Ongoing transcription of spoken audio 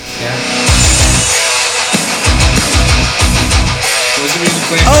Yeah. What's the music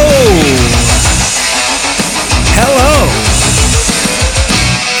playing? Oh! Hello!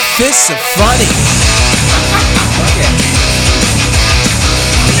 Fists of Funny. Okay.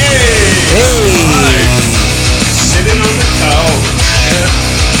 Hey! Sitting on the couch.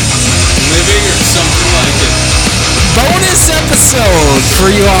 Living or something like it. Bonus episode for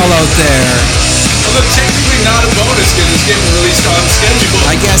you all out there. Although technically not a bonus because it's getting released on schedule.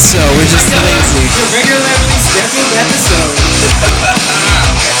 I guess so. We're just lazy. It's a regularly scheduled episode.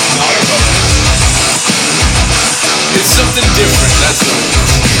 Not a bonus. It's something different, that's what it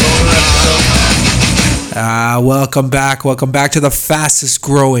is. Welcome back. Welcome back to the fastest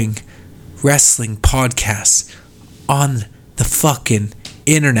growing wrestling podcast on the fucking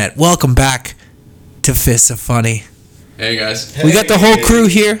internet. Welcome back to Fists of Funny. Hey guys. We got the whole crew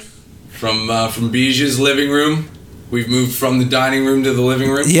here. From Bija's living room. We've moved from the dining room to the living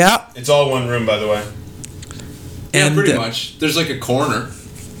room. Yeah. It's all one room, by the way. Yeah, And, pretty much. There's like a corner.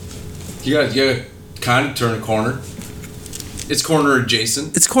 You gotta kind of turn a corner. It's corner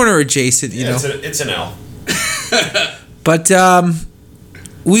adjacent. It's corner adjacent, you know. It's an L. But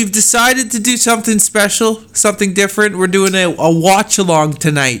we've decided to do something special, something different. We're doing a watch along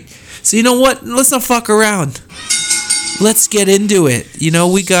tonight. So you know what? Let's not fuck around. Let's get into it. You know,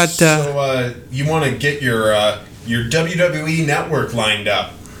 we got. So you want to get your WWE network lined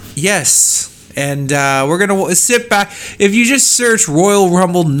up? Yes. And we're going to sit back. If you just search Royal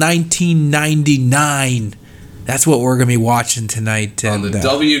Rumble 1999, that's what we're going to be watching tonight. On the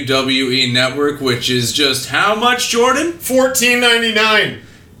WWE Network, which is just how much, Jordan? $14.99.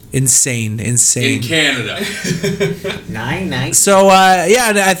 Insane. In Canada. 9. So, yeah,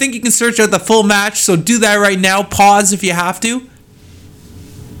 and I think you can search out the full match. So do that right now. Pause if you have to.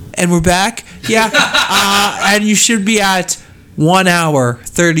 And we're back. Yeah. And you should be at 1 hour,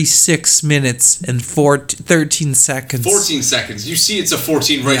 36 minutes, and 13 seconds. 14 seconds. You see it's a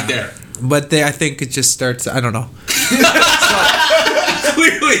 14 right there. But I think it just starts, I don't know.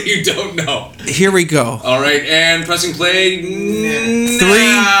 Clearly you don't know. Here we go. All right, and pressing play. 3,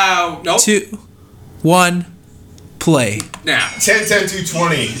 Nope. 2, 1, play. Now. 10, 10,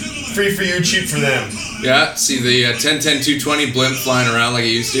 220. Free for you, cheap for them. Yeah, see the 10, 10, 220 blimp flying around like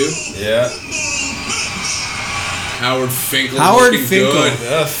it used to. Yeah. Howard Finkel. Howard looking Finkel. Good.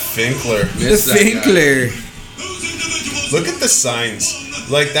 Finkler. Miss The that guy. Finkler. Look at the signs.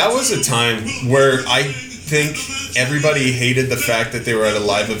 Like, that was a time where I think everybody hated the fact that they were at a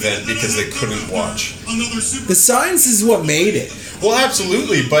live event because they couldn't watch. The signs is what made it. Well,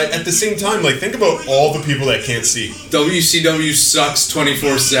 absolutely, but at the same time, like, think about all the people that can't see. WCW sucks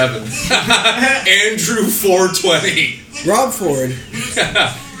 24/7. Andrew 420. Rob Ford.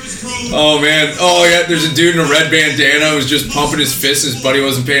 Oh man. Oh yeah, there's a dude in a red bandana who was just pumping his fist. His buddy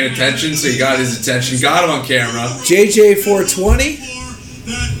wasn't paying attention, so he got his attention. Got him on camera. JJ 420.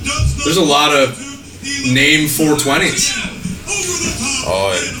 There's a lot of name 420s.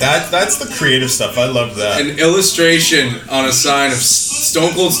 Oh, that's the creative stuff. I love that. An illustration on a sign of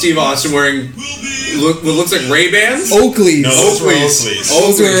Stone Cold Steve Austin wearing what looks like Ray-Bans. Oakleys. No, those were Oakleys.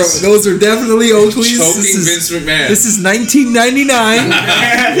 Oakleys. Those are definitely Oakleys. Choking Vince McMahon. This is 1999.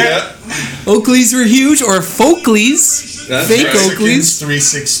 Yeah. Oakleys were huge, or Folkleys. That's Fake right. Oakleys.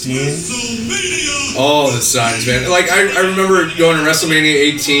 316. Oh, the signs, man. Like, I remember going to WrestleMania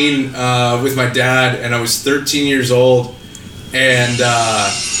 18 with my dad, and I was 13 years old, and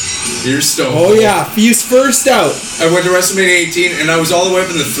here's Stone Cold. Oh yeah, he's first out. I went to WrestleMania 18, and I was all the way up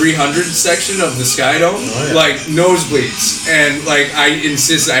in the 300 section of the Sky Dome, yeah. like nosebleeds, and like I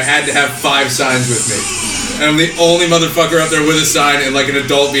insisted I had to have 5 signs with me, and I'm the only motherfucker up there with a sign, and like an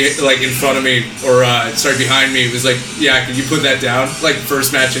adult like in front of me or behind me was like, yeah, can you put that down? Like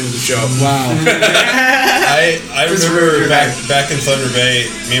first match into the show. Wow. I remember back in Thunder Bay,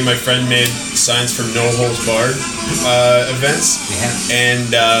 me and my friend made signs for No Holds Barred events,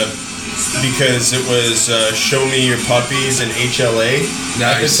 and because it was Show Me Your Puppies and HLA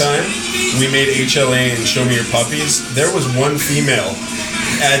at the Nice. time, we made HLA and Show Me Your Puppies. There was one female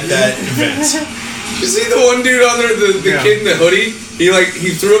at that event. You see the one dude on there, the kid in the hoodie? He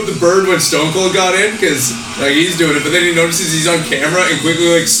threw up the bird when Stone Cold got in because like he's doing it, but then he notices he's on camera and quickly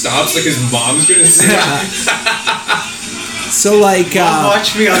like stops like his mom's gonna see it. So like,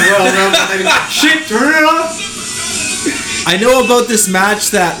 Watch me on Royal Rumble. Shit, turn it off. I know about this match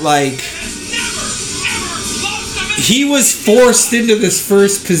that like he was forced into this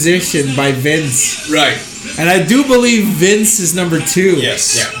first position by Vince, Right. and I do believe Vince is number 2.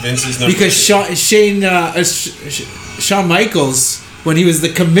 Yes, Yeah. Vince is number Because 2. Shawn Michaels, when he was the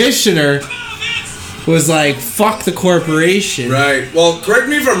commissioner, was like, fuck the corporation. Right. Well, correct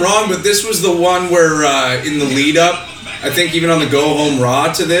me if I'm wrong, but this was the one where in the lead up, I think even on the Go Home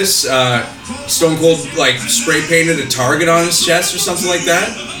Raw to this, Stone Cold like spray painted a target on his chest or something like that.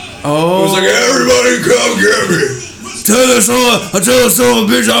 Oh. It was like, everybody come get me. Tell that son, I tell that son of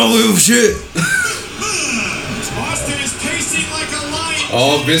a bitch I don't give a shit. Austin is pacing like a lion.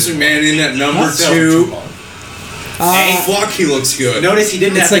 Oh, Vince McMahon in at number That's so 2. Hey, Fuck, he looks good. notice he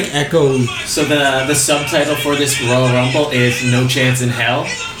didn't It's have like echo. so the subtitle for this Royal Rumble is No Chance in Hell.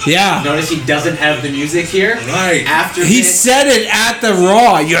 Yeah. Notice he doesn't have the music here. Right. After He this, said it at the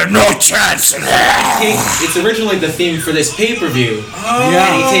Raw. You're no chance in hell. it's originally the theme for this pay-per-view.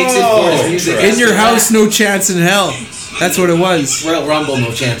 Yeah. And he takes it for his music. In your after house, no chance in hell. That's what it was. that. Royal Rumble,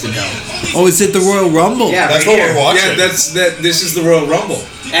 No Chance in Hell. Oh, is it the Royal Rumble? Yeah, That's right what here. we're watching. Yeah, this is the Royal Rumble.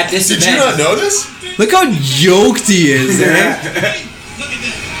 At this Did event. you not know this? Look how yoked he is.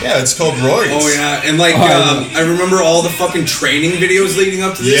 Yeah, it's called Roy's. Oh yeah, and like I remember all the fucking training videos leading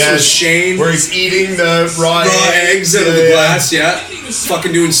up to this. Yeah, with Shane where he's eating the raw eggs out of the glass. Yeah,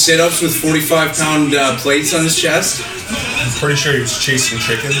 fucking doing sit-ups with 45-pound plates on his chest. I'm pretty sure he was chasing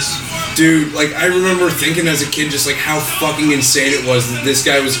chickens. Dude, like I remember thinking as a kid, just like how fucking insane it was that this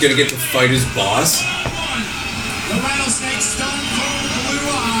guy was gonna get to fight his boss. The rattlesnake stone cold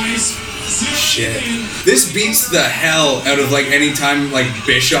blue eyes. Shit. This beats the hell out of like any time like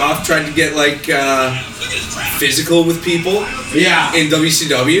Bischoff tried to get like physical with people Yeah. in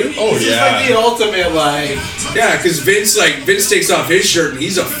WCW. Oh yeah. the ultimate, like. Yeah, because Vince takes off his shirt and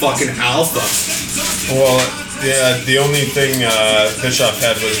he's a fucking alpha. Well, yeah. The only thing Bischoff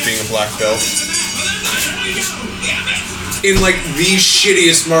had was being a black belt. In like the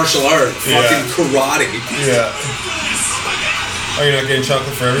shittiest martial art, Yeah. fucking karate. Yeah. Are you not getting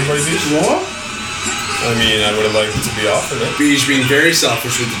chocolate for everybody, Beach? What? I mean, I would have liked to be offered it. Beach being very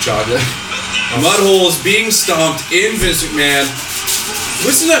selfish with the chocolate. Mudholes being stomped in Vince McMahon.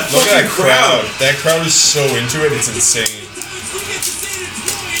 Listen to that Look fucking at that crowd. That crowd is so into it. It's insane.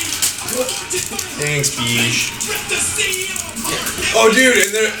 Thanks, Beach. Oh, dude,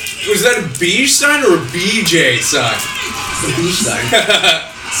 and there was that a B sign or a BJ sign? The beach sign.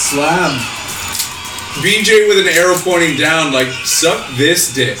 Slam. BJ with an arrow pointing down, like, suck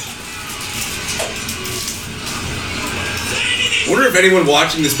this dick. Wonder if anyone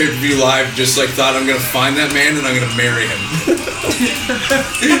watching this pay-per-view live just like thought I'm gonna find that man and I'm gonna marry him.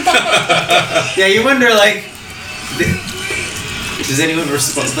 Yeah, you wonder, like, does anyone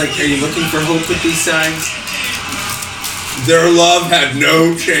respond? Like, are you looking for hope with these signs? Their love had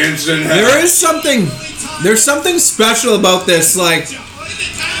no chance in hell. There is something. There's something special about this. Like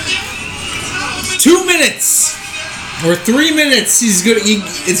 2 minutes or 3 minutes, he's good.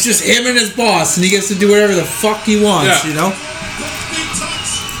 It's just him and his boss, and he gets to do whatever the fuck he wants. Yeah. You know.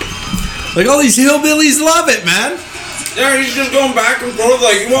 Like all these hillbillies love it, man. Yeah, he's just going back and forth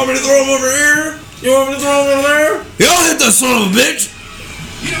like, you want me to throw him over here? You want me to throw him over there? Y'all hit that son of a bitch.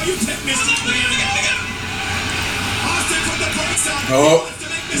 You know, you can't miss it, man. Austin put the brakes on. Oh,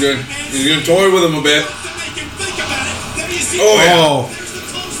 he's gonna toy with him a bit. To make him think about it. WC Oh, yeah. Oh.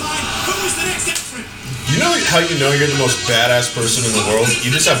 clothesline. Who is the next entrant? You know how you know you're the most badass person in the world?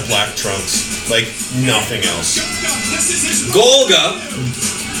 You just have black trunks. Like, nothing else. This is his Golga,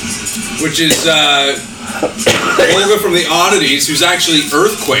 which is Golga from the Oddities, who's actually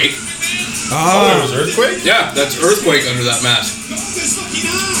Earthquake. Oh, it was Earthquake? Yeah, that's Earthquake under that mask. Golga's looking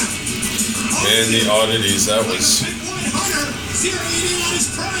on. Man, the oddities, that was... Hunter zeroing in on his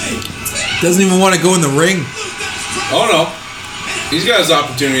prey. Doesn't even want to go in the ring. Oh no, he's got his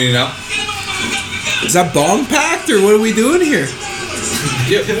opportunity now. Is that bong packed or what are we doing here?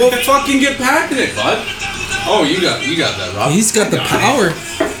 Yeah, well, fucking get packing it, bud. Oh, you got that, Rob. He's got the power.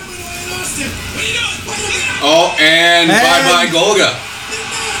 Oh, and bye bye Golga.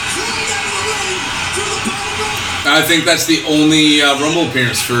 I think that's the only Rumble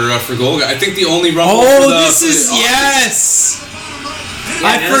appearance for Golga. I think the only Rumble. Oh, for the, this for the is Oddities. yes. Yeah,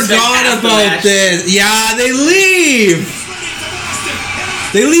 I now it's like forgot half the about match. this. Yeah, they leave.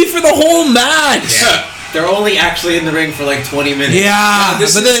 They leave for the whole match. Yeah. They're only actually in the ring for like 20 minutes. Yeah,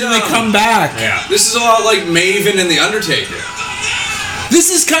 this but is, then they come back. Yeah. This is a lot like Maven and the Undertaker. This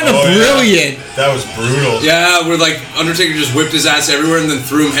is kind of Oh, yeah. brilliant. That was brutal. Yeah, where like Undertaker just whipped his ass everywhere and then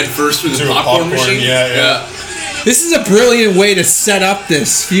threw him head first through the Through a popcorn popcorn, machine. yeah. This is a brilliant way to set up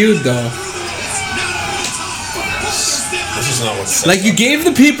this feud, though. This is not what's Like you gave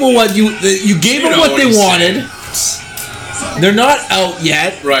the people what you gave them know what what they he's wanted. They're not out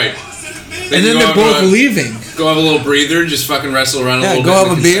yet, Right. and then they're both leaving. Go have a little breather, just fucking wrestle around a Yeah, little go bit.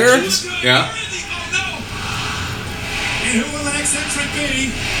 have in a the beer. concessions. Yeah. And who will the next entrant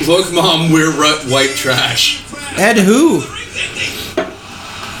be? Look, Mom, we're white trash. Ed who?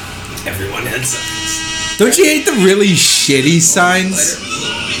 Everyone had signs. Don't you hate the really shitty signs?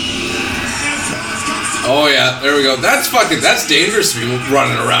 Oh yeah, there we go. That's dangerous to be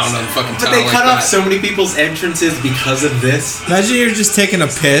running around on fucking But town they like cut that. off so many people's entrances because of this. Imagine you're just taking a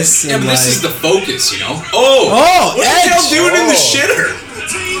piss Yeah, and but like... this is the focus, you know? Oh, what Edge! the hell doing in the Oh. shitter?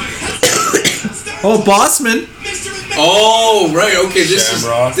 Oh, Bossman. Oh, right, okay,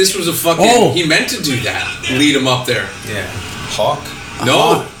 Shamrock. this was a fucking... Oh. He meant to do that. Lead him up there. Yeah. Hawk.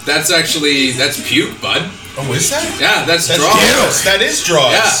 No, that's puke, bud. Oh, is that? Yeah, that's That's draw. Draws. That is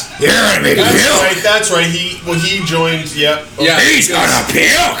draws. Yeah. That's right. He joined. Yep. Okay. Yeah, He's gonna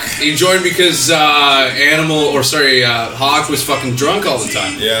puke. he joined because Hawk was fucking drunk all the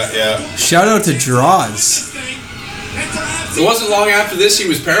time. Yeah. Shout out to Draws. It wasn't long after this he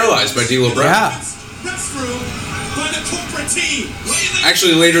was paralyzed by D'Lo Brown. Yeah.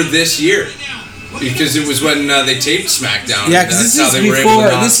 Actually, later this year, because it was when they taped SmackDown. Yeah, because this That's how is they were able to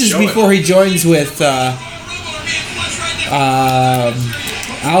before. not This is show it. before he joins with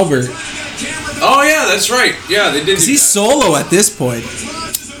Albert. Oh yeah, that's right. Yeah, they did. Because do he's solo at this point.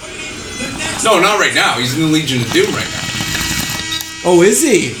 that. No, not right now. He's in the Legion of Doom right now. Oh, is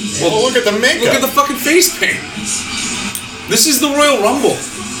he? Well, look at the makeup. Look at the fucking face paint. This is the Royal Rumble.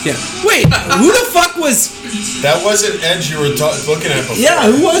 Yeah. Wait, who the fuck was? That wasn't Edge you were looking at before. Yeah,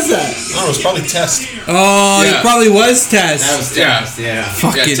 who was that? I don't know. It was probably Test. Oh, Yeah. it probably was Tess. That was Yeah. Test, yeah.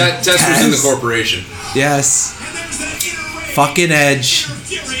 Fucking Yeah, Tess was in the Tess. corporation. Yes. Fucking Edge.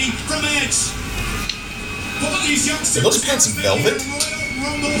 Are those pants velvet?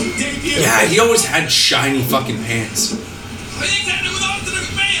 Yeah, he always had shiny fucking pants.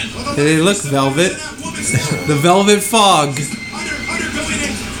 They look velvet. The velvet fog.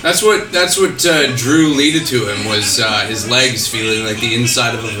 That's what Drew leaded to him was his legs feeling like the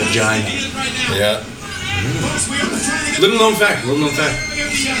inside of a vagina. Yeah. Little known fact.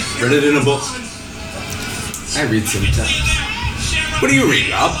 Read it in a book. I read sometimes. What do you read,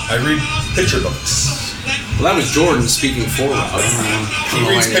 Rob? I read picture books. Well, that was Jordan speaking for Rob. He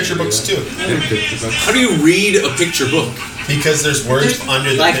reads picture books too. How do you read a picture book? Because there's words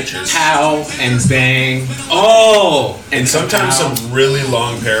under the Like pictures. pow and bang Oh, And sometimes pow. some really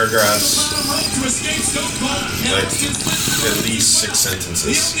long paragraphs. Like at least 6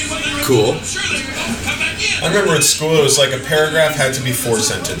 sentences. cool. I remember at school it was like a paragraph had to be 4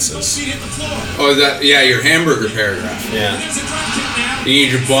 sentences. Oh, your hamburger paragraph. Yeah. You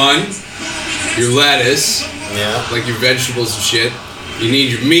need your bun, your lettuce, Yeah. like your vegetables and shit. You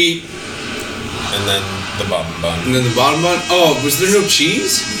need your meat, And then the bottom bun. and then the bottom bun. Oh, was there no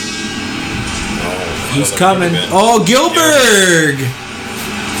cheese? Who's coming? Oh, Gilbert!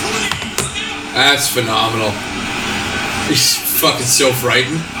 That's phenomenal. He's fucking so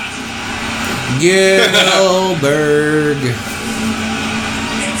frightened. Gilbert.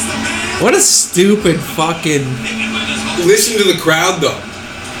 What a stupid fucking... Listen to the crowd though.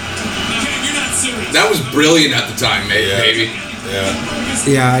 That was brilliant at the time, baby. Yeah.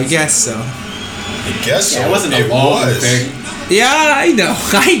 Yeah, I guess so. I guess so. Yeah, it wasn't a long thing. Yeah, I know.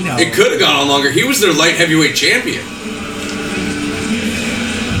 It could have gone on longer. He was their light heavyweight champion.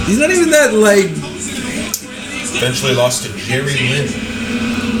 He's not even that, like... Eventually lost to Jerry Lynn.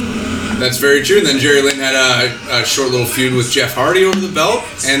 That's very true. And then Jerry Lynn had a short little feud with Jeff Hardy over the belt,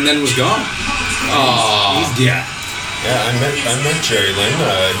 and then was gone. Aww. Yeah. Yeah, I met Jerry Lynn.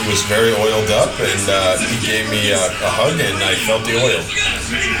 He was very oiled up, and he gave me a hug, and I felt the oil.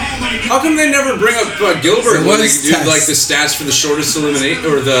 How come they never bring up Gilbert It when they was do Test. like the stats for the shortest eliminate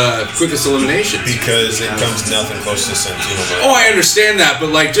or the quickest elimination? Because it comes nothing close to Santino. Oh, I understand that,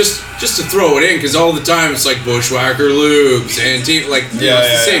 but like just to throw it in, because all the time it's like Bushwhacker Luke, Santino, like you know,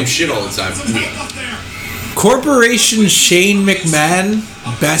 it's the same shit all the time. Corporation Shane McMahon.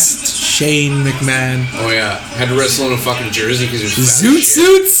 Best Shane McMahon. Oh yeah, had to wrestle in a fucking jersey because he was fat as Zoot shit.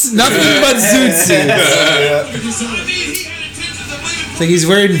 suits? Nothing but zoot suits. It's like he's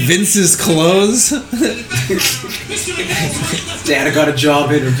wearing Vince's clothes. Dad, I got a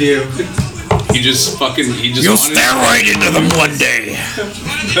job interview. He just wanted right into them one day.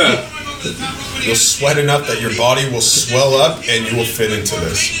 You'll sweat enough that your body will swell up, and you will fit into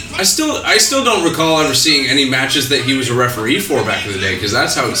this. I still don't recall ever seeing any matches that he was a referee for back in the day, because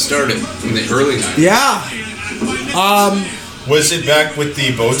that's how he started in the early 90s. Yeah. Was it back with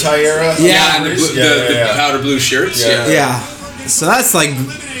the bow tie era? Yeah. And the Yeah. powder blue shirts. Yeah. Yeah. So that's like...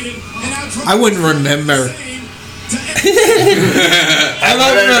 I wouldn't remember. I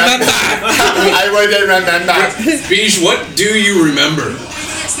wouldn't remember. Beej, what do you remember?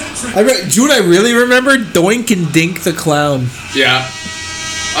 do you know what I really remember? Doink and Dink the Clown. Yeah.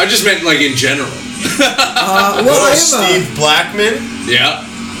 I just meant like in general. Well, Steve Blackman. Yeah.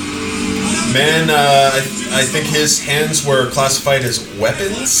 Man, I think his hands were classified as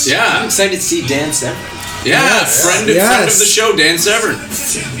weapons. I'm Yeah. excited to see Dan Severn. Yeah. Yes. Friend Yes. of the show, Dan Severn.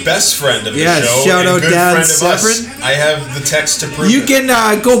 Best friend of the Yeah, show. shout and out good Dan friend of us. Severn. I have the text to prove You it.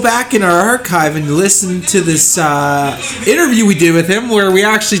 can go back in our archive and listen to this interview we did with him where we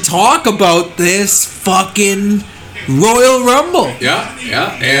actually talk about this fucking Royal Rumble. Yeah,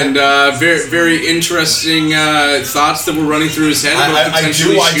 yeah, and very, very interesting thoughts that were running through his head about I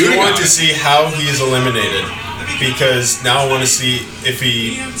potentially do shooting want on to it. see how he is eliminated, because now I want to see if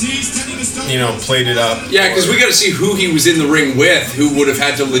he, played it up. Yeah, because we got to see who he was in the ring with, who would have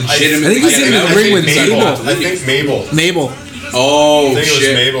had to legitimately. I think he was get in him the out ring of with it. Mabel. I think Mabel. Mabel. Oh I think shit! it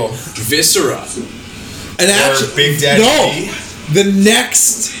was Mabel. Viscera. And Or actually, Big Daddy no, P. the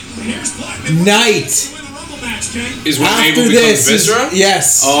next night Is when after Mabel becomes this, Viscera.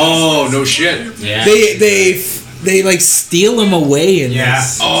 yes, Oh no shit! Yeah. they like steal him away in Yeah.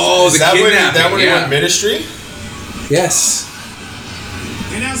 this. Oh, Is the that when, kidnapping. he yeah. went ministry? Yes,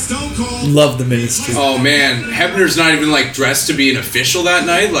 And now Stone Cold. love the ministry. Oh man, Hebner's not even like dressed to be an official that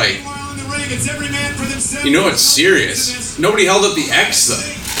night. Like, Around the ring, it's every man for themselves. you know it's serious. Nobody held up the X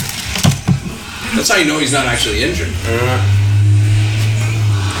though. That's how you know he's not actually injured.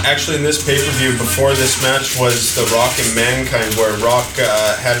 Actually, in this pay-per-view, before this match was The Rock and Mankind, where Rock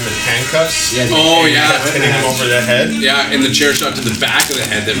had him in handcuffs. Yeah, Oh He yeah, kept hitting him over the head. yeah, and the chair shot to the back of the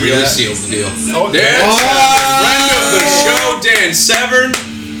head that really Yeah. sealed the deal. Oh, There's friend of the show, Dan Severn.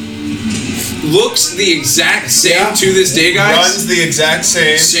 Looks the exact same to this day, guys. Runs the exact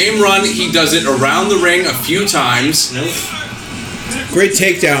same. Same run. He does it around the ring a few times. Great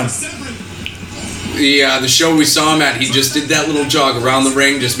takedown. The show we saw him at, he just did that little jog around the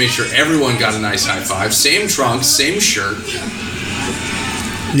ring, just made sure everyone got a nice high five. Same trunks, same shirt,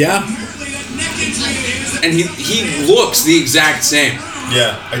 Yeah, and he looks the exact same.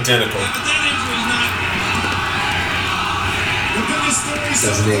 Yeah, identical.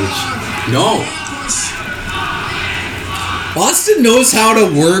 Doesn't age. No. Austin knows how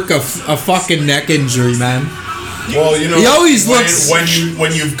to work a fucking neck injury, man. Well, He always looks-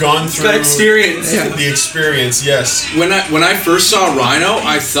 when you've gone through Got experience. Yeah. the experience. Yes. When I first saw Rhino,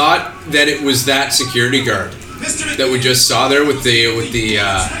 I thought that it was that security guard that we just saw there with the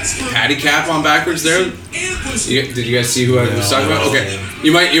patty cap on backwards there. Did you guys see who I was talking about? Okay,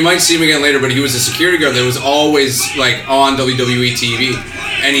 you might see him again later, but he was a security guard that was always like on WWE TV,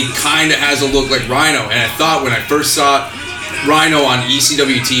 and he kind of has a look like Rhino. And I thought when I first saw Rhino on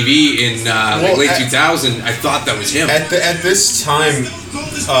ECW TV in late 2000, I thought that was him. At this time,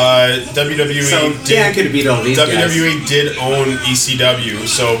 WWE So Dan could have beat all these guys. WWE did own ECW,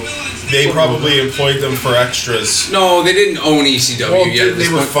 so they probably employed them for extras. No, they didn't own ECW Well, yet. at they this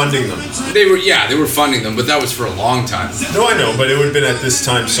were point. funding them. They were funding them, but that was for a long time. No, I know, but it would have been at this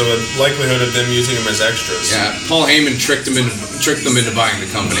time, so the likelihood of them using them as extras. Yeah, Paul Heyman tricked them into buying the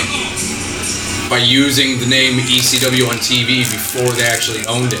company by using the name ECW on TV before they actually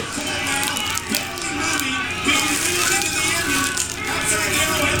owned it.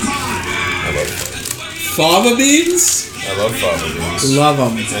 I love fava. Fava beans, I love fava beans. love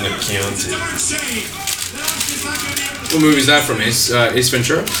them. And a Chianti. What movie is that from? Ace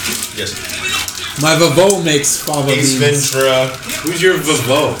Ventura? Yes. My Vavo makes fava Ace beans. Ventura. Who's your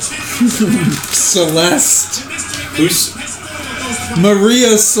Vavo? Celeste, Who's?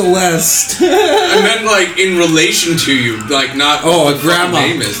 Maria Celeste. I meant like in relation to you, like not. Oh, what a the grandma.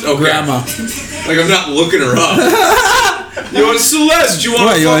 fucking name is. Okay. Grandma. Like I'm not looking her up. You want Celeste? You want?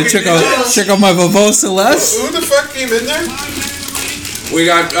 What, you want to check out my Vavo Celeste? Who the fuck came in there? We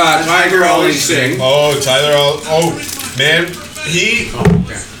got Tiger Ali Singh. Oh, Tyler. Oh, man. He.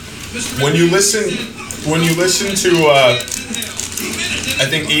 Okay. When you listen to I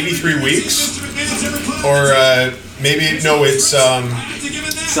think 83 weeks, or maybe no, it's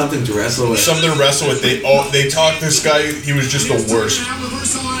Something to wrestle with. something to wrestle with. They talk this guy. He was just the worst.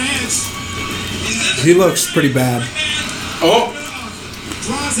 He looks pretty bad. Oh,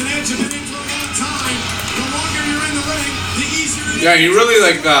 Draws an edge of it in for a long time. The longer you're in the ring, the easier it is. yeah. He really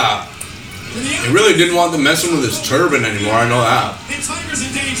like. He really didn't want them messing with his turban anymore. I know that. And Tiger's in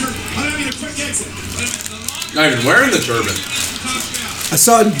danger of having a quick exit. Not even wearing the turban. I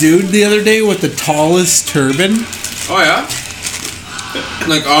saw a dude the other day with the tallest turban. Oh yeah.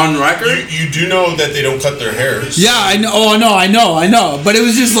 Like on record. You do know that they don't cut their hair. Yeah, I know. Oh, I know. But it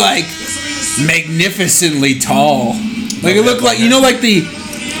was just like magnificently tall. Like it looked like, you know, like the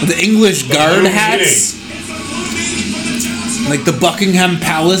English guard blue hats, like the Buckingham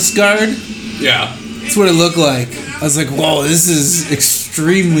Palace guard. Yeah. That's what it looked like. I was like, whoa, this is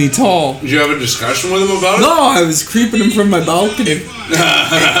extremely tall. Did you have a discussion with him about it? No, I was creeping him from my balcony.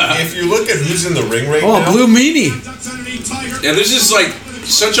 If you look at who's in the ring right Oh, now, Blue Meanie. Yeah, this is like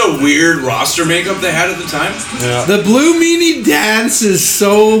such a weird roster makeup they had at the time. yeah. The Blue Meanie dance is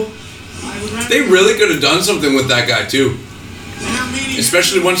so... They really could have done something with that guy too.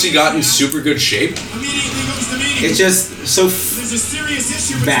 Especially once he got in super good shape. It's just so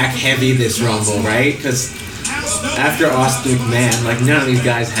back heavy, this Rumble, right? Because after Austin McMahon, like, none of these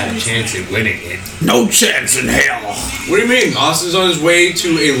guys had a chance at winning it. No chance in hell. What do you mean? Austin's on his way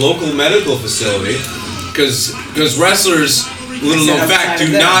to a local medical facility because wrestlers, little known fact,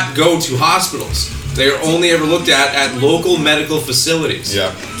 do not go to hospitals. They are only ever looked at local medical facilities.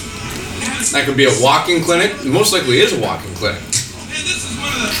 Yeah. That could be a walk-in clinic. It most likely is a walk-in clinic.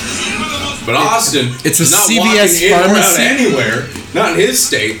 But Austin It's a is not CVS walking in or out pharmacy? anywhere. Not in his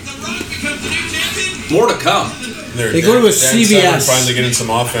state. More to come. They go to a CVS. Finally getting some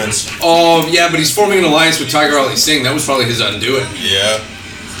offense. Oh, yeah, but he's forming an alliance with Tiger Ali Singh. That was probably his undoing. Yeah.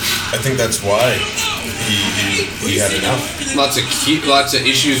 I think that's why he had enough. Lots of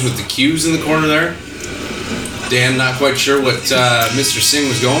issues with the cues in the corner there. Dan not quite sure what Mr. Singh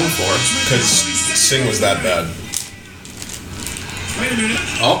was going for. Because Singh was that bad. Wait a minute.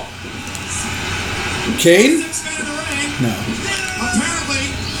 Oh, Kane? No. Apparently,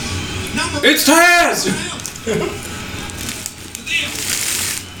 number it's Taz!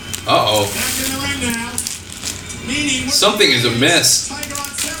 Uh-oh. back in the ring now. Meaning Something is amiss. Tiger on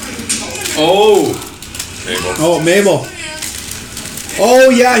 7. Oh, Mabel. Oh, Mabel. Oh,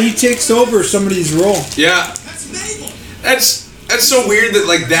 yeah, he takes over somebody's role. yeah. That's Mabel. That's so weird that,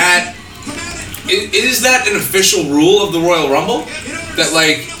 like, that... Is that an official rule of the Royal Rumble? That,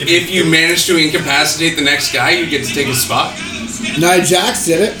 like, if you manage to incapacitate the next guy, you get to take his spot? Nia Jax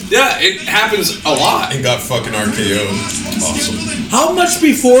did it. Yeah, it happens a lot. And got fucking RKO'd. Awesome. How much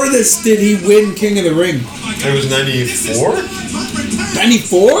before this did he win King of the Ring? It was 94?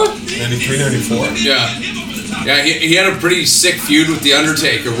 94? 93, 94? Yeah. Yeah, he had a pretty sick feud with The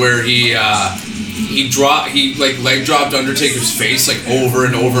Undertaker where he leg dropped Undertaker's face like over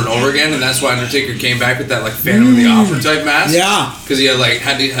and over and over again, and that's why Undertaker came back with that like Phantom of the Opera type mask. Yeah. Because he had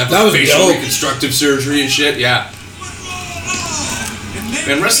to have That was facial dope. reconstructive surgery and shit. Yeah.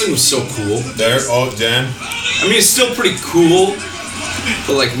 Man, wrestling was so cool. There, oh, Dan. I mean, it's still pretty cool,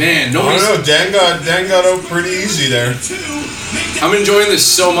 but like, man, I nobody's. don't know, Dan got out pretty easy there. I'm enjoying this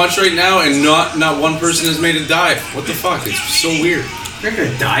so much right now, and not one person has made a dive. What the fuck? It's so weird. They're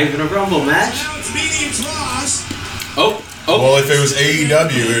gonna dive in a Rumble match. Now it's Meaning Ross. Oh. Well, if it was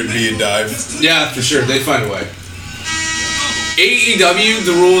AEW, it would be a dive. Yeah, for sure. They'd find a way. AEW,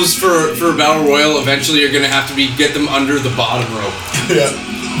 the rules for Battle Royal eventually are going to have to be get them under the bottom rope. Yeah.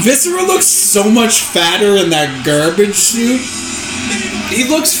 Viscera looks so much fatter in that garbage suit. He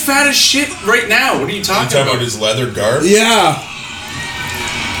looks fat as shit right now. What are you You talking talking about? about his leather garb? Yeah.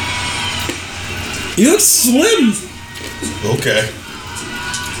 He looks slim. Okay.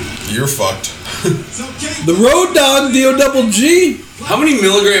 You're fucked. The Road Dogg, D-O-double-G. How many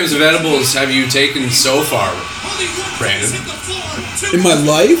milligrams of edibles have you taken so far, Brandon? In my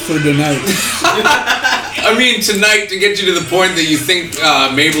life or tonight? I mean, tonight to get you to the point that you think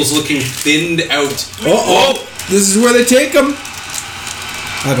Mabel's looking thinned out. Uh-oh. This is where they take him.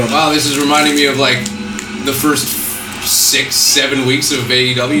 I don't know. Wow, this is reminding me of like the first 6-7 weeks of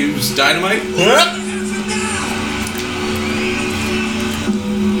AEW's Dynamite.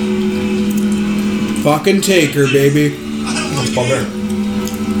 Fucking Taker, baby. That's Paul Bear.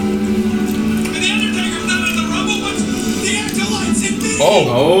 Oh.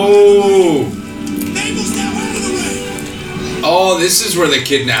 Oh. Mabel's now out of the ring. Oh, this is where they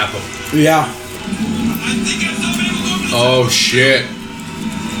kidnap him. Yeah. Oh shit.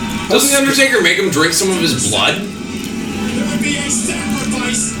 Doesn't the Undertaker make him drink some of his blood? There would be a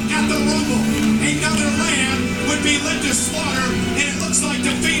sacrifice at the Rumble. Another lamb would be led to slaughter, and it looks like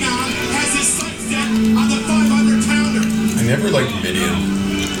the Phenom has his sights set on the 500-pounder. I never liked Midian.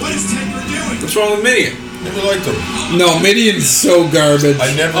 What is Taker doing? What's wrong with Midian? Never liked him. No, Midian's so garbage.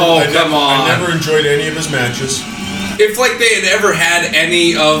 I never. Come on. I never enjoyed any of his matches. If like they had ever had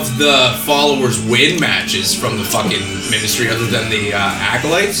any of the followers win matches from the fucking ministry other than the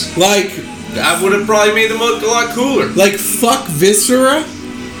acolytes, Like, that would have probably made them look a lot cooler. fuck Viscera,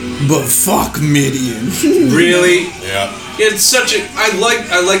 but fuck Midian. Really? Yeah. It's such a. I like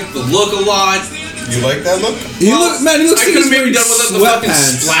the look a lot. You like that look? He looks I like could he's have maybe wearing done without the fucking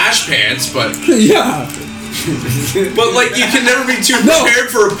sweatpants. splash pants, but Yeah. like you can never be too No. prepared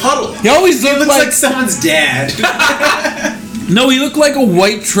for a puddle. He always looked Looks like... like someone's dad. No, he looked like a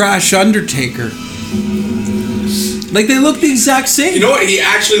white trash Undertaker. Like they look the exact same. You know what? He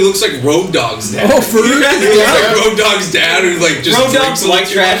actually looks like Road Dogg's dad. Oh, for real? He looks like Road Dogg's dad, who like just Road drinks Dogg's a little white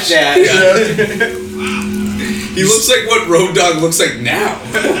too trash much. dad. Yeah. He looks like what Road Dogg looks like now.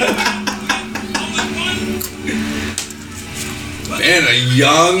 Man, a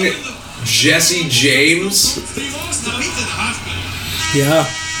young Jesse James. Yeah.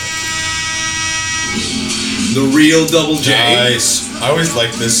 The real Double J. Nice. I always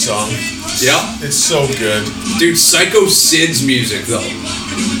like this song. Yeah. It's so good. Dude, Psycho Sid's music, though.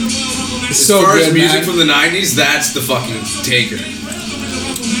 As So far as good, music man. from the 90s, that's the fucking taker.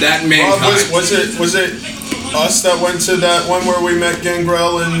 That Mankind. Was it us that went to that one where we met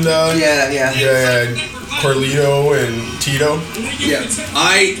Gangrel and yeah, Carlito and Tito? Yeah.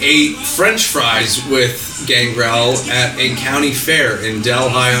 I ate French fries with Gangrel at a county fair in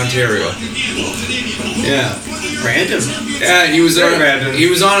Delhi, Ontario. Yeah. Random. Yeah, he was Very random. he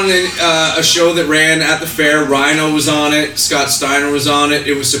was on a show that ran at the fair. Rhino was on it. Scott Steiner was on it.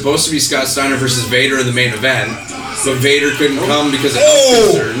 It was supposed to be Scott Steiner versus Vader in the main event, but Vader couldn't come because of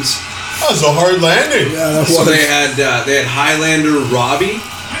health concerns. That was a hard landing. So they had Highlander Robbie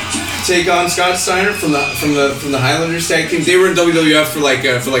take on Scott Steiner from the Highlanders tag team. They were in WWF for like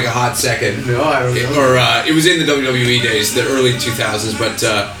a hot second. No, I don't know. Or it was in the WWE days, the early 2000s. But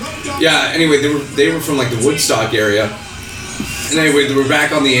yeah, anyway, they were from like the Woodstock area. And anyway, they were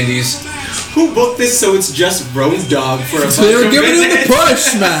back on the Indies. Who booked this so it's just Road Dogg for a bunch So they were of giving him minutes? the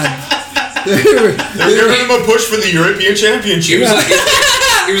push, man. They're giving him a push for the European He Championship. was like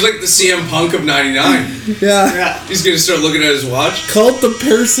he was like the CM Punk of '99. Yeah. He's gonna start looking at his watch. Cult of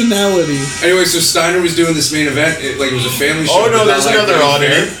personality. Anyway, so Steiner was doing this main event. It was a family show. Oh no, at the there's Delhi another County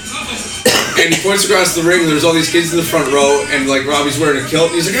oddity. Fair. And he points across the ring. There's all these kids in the front row, and like Robbie's wearing a kilt.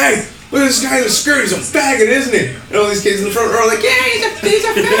 And he's like, "Hey, look at this guy in the skirt. He's a faggot, isn't he?" And all these kids in the front row are like, "Yeah, he's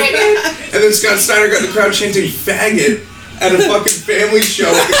a faggot." And then Scott Steiner got the crowd chanting "faggot" at a fucking family show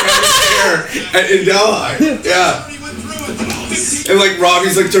at the county fair in Delhi. Yeah. And like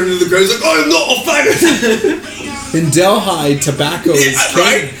Robbie's like turning to the crowd. He's like, "Oh, I'm not a faggot." In Delhi, tobacco is Yeah, king.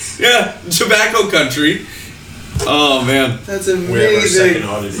 right? Yeah, tobacco country. Oh man. That's We have our amazing. second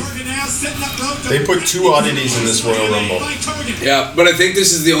oddity. They put 2 oddities in this Royal Rumble. Yeah, but I think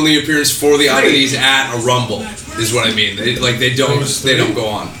this is the only appearance for the oddities at a Rumble. Is what I mean. They don't go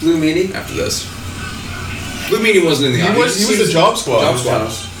on Blue Meanie? after this. Blue Meanie wasn't in the He oddities. was the Job Squad. Job Squad. Well,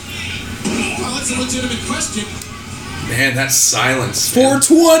 that's a legitimate question. Man, that's silence. man.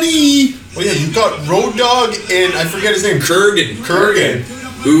 420. Well, yeah, you got Road Dogg and I forget his name. Kurgan,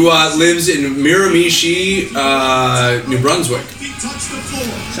 who lives in Miramichi, New Brunswick. Feet touch the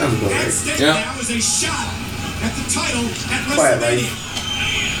floor. Sounds about At right. stake Yeah. now is a shot at the title at Quiet WrestleMania.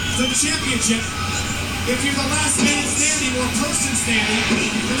 The championship. If you're the last man standing or person standing,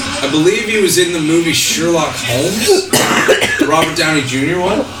 I believe he was in the movie Sherlock Holmes, the Robert Downey Jr.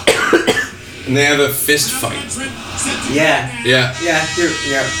 one, and they have a fist fight. Yeah. Yeah. Yeah,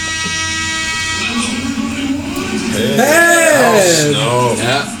 yeah. Hey! No.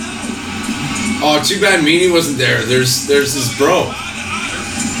 Yeah. Oh, too bad Meanie wasn't there. There's his bro.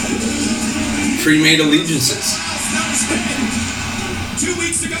 Pre-made allegiances. 2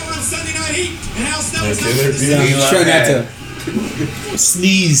 weeks ago on Sunday Night Heat, and Al Snow Okay, they're Yeah, beating try not to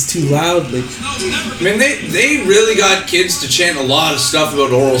sneeze too loudly. I mean, they really got kids to chant a lot of stuff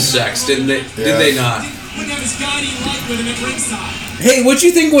about oral sex, didn't they? Yeah. Did they not? wouldn't have his guiding light with him at ringside. Hey, what'd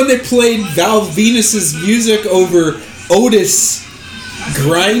you think when they played Val Venus's music over Otis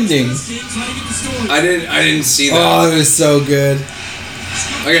grinding? I didn't see that. Oh, it was so good.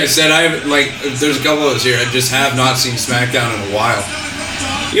 Like I said, I haven't there's a couple of us here. I just have not seen SmackDown in a while.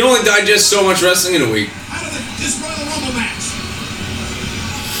 You only digest so much wrestling in a week. Out of this Royal Rumble match.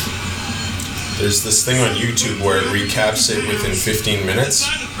 There's this thing on YouTube where it recaps it within 15 minutes.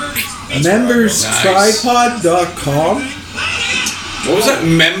 Memberstripod.com. What was that?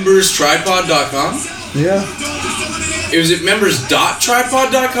 Memberstripod.com? Yeah. It was at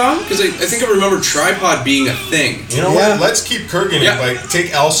members.tripod.com? Because I think I remember tripod being a thing. You know Yeah. what? Let's keep Kurgan Yeah. like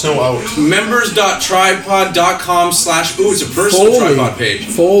take Al Snow out. Members.tripod.com / ooh, it's a personal tripod page.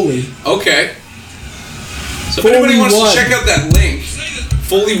 Foley. Okay. So if anybody wants Foley1. to check out that link,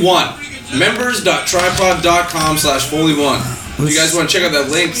 Foley1. Members.tripod.com / Foley1. If you guys want to check out that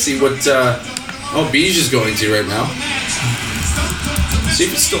link, see what Beige is going to right now. See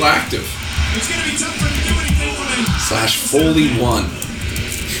if it's still active. It's going to be tough for him to do anything for them. /Foley1.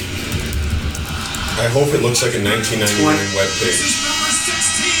 I hope it looks like a 1999 webpage. Number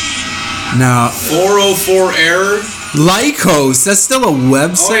 16. Now, 404 error. Lycos. That's still a Oh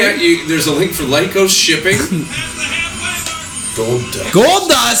website. yeah, there's a link for Lycos shipping. Gold Dust. Gold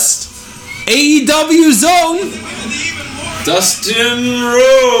Dust. AEW Zone. Dustin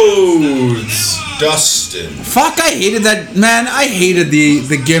Rhodes. Dustin. Fuck, I hated that, man. I hated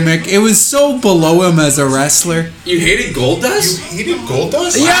the gimmick. It was so below him as a wrestler. You hated Goldust? You hated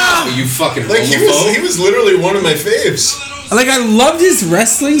Goldust? Yeah. You fucking Like homophobe. he was literally one of my faves. Like, I loved his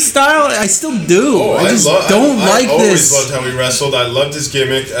wrestling style. I still do. I just don't like I always this. loved how he wrestled. I loved his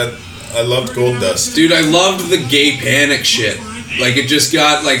gimmick. I loved Goldust. Dude, I loved the gay panic shit. Like, it just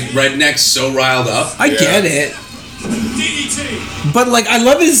got, like, rednecks so riled up. I get it. But, like, I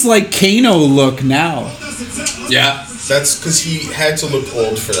love his, like, Kano look now. Yeah. That's because he had to look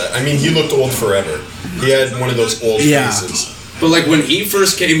old for that. I mean, he looked old forever. He had one of those old faces. But, like, when he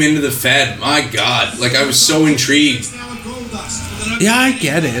first came into the Fed, my God, like, I was so intrigued. Yeah, I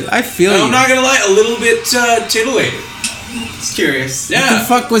get it. I feel you. I'm not gonna lie, a little bit titillated. It's curious. What the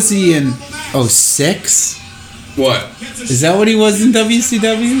fuck was he in? 06? What? Is that what he was in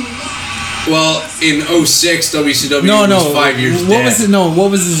WCW? Well, in 06, WCW No. was 5 years What dead. was it? No,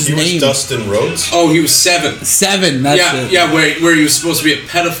 what was his He name? was Dustin Rhodes. Oh, he was 7. 7. That's Yeah, it. yeah, where he was supposed to be a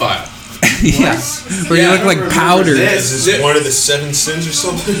pedophile. Yeah. Where Yeah, you look I like powder. Is this one of the 7 sins or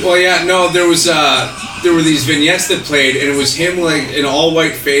something? Well, yeah, no, there were these vignettes that played, and it was him like an all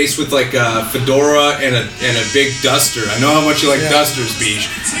white face with like a fedora and a big duster. I know how much you like dusters, Beach.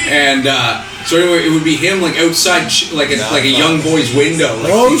 And so anyway, it would be him like outside, like a young boy's window.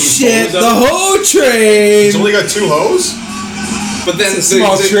 Like, Oh taking shit, photos the of him. hoe train! He's only got 2 hoes? But then It's a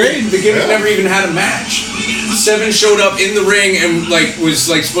small trade. the gimmick Yeah. never even had a match. 7 showed up in the ring and like was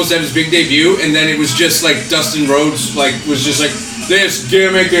like supposed to have his big debut, and then it was just like Dustin Rhodes was just like, this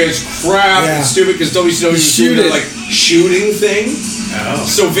gimmick is crap and stupid because WCW was doing their like shooting thing. Oh.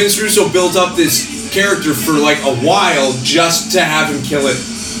 So Vince Russo built up this character for like a while just to have him kill it.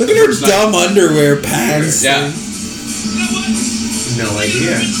 Look the at her first night. dumb underwear pants. Yeah. No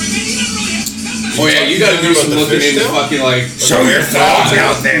idea. Oh yeah, you gotta do About some the looking fish into tail? fucking like Show your thoughts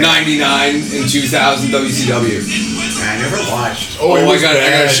out there. 99 and 2000 WCW. I never watched. Oh, it I was gotta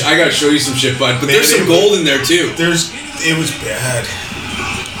bad. I gotta show you some shit, bud. But Man, there's some it gold in there too. It was bad.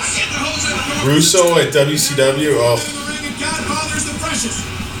 Russo at WCW, oh.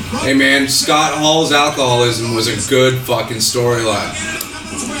 Hey man, Scott Hall's alcoholism was a good fucking storyline.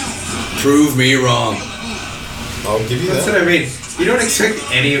 Prove me wrong. I'll give you That's that. what I mean. You don't expect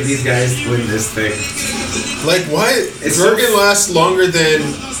any of these guys to win this thing. Like, why? It's Bergen lasts longer than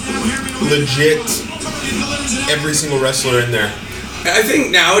legit every single wrestler in there. I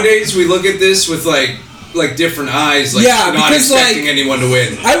think nowadays we look at this with like different eyes, like Yeah, not because, expecting like, anyone to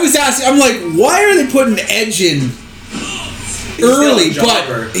win. I was asking, I'm like, why are they putting Edge in early? still a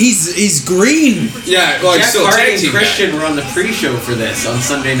jobber. But he's green. Yeah, well, Jeff still a Hardy tag and team Christian guy. were on the pre-show for this on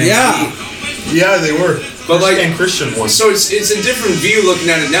Sunday Night Yeah. Heat. Yeah, they were. But like, and Christian won. so it's a different view looking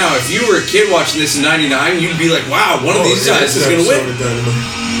at it now. If you were a kid watching this in '99, you'd be like, wow, one of these guys is gonna win.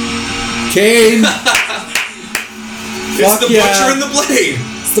 Kane. It's Fuck the yeah. butcher and the blade.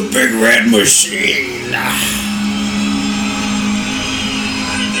 It's the big red machine.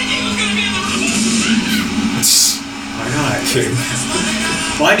 Why not?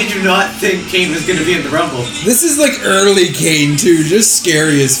 Why did you not think Kane was going to be in the Rumble? This is like early Kane too, just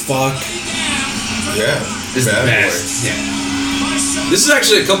scary as fuck. Yeah. This is the Bad best. boy. Yeah. This is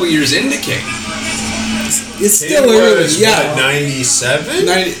actually a couple years into King. It's He still early, was, yeah. what, 97?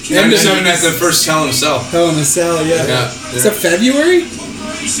 97 at the first Hell in a Cell. Hell in a Cell, yeah. Yeah. Is that February?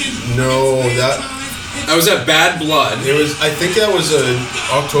 No, that was at Bad Blood. it was. I think that was a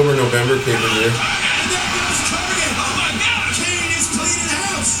October November pay-per-view.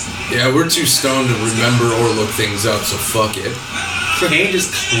 Yeah, we're too stoned to remember or look things up, so fuck it. Kane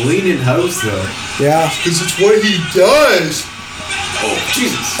just cleaning house though. Yeah. Because it's what he does. Oh,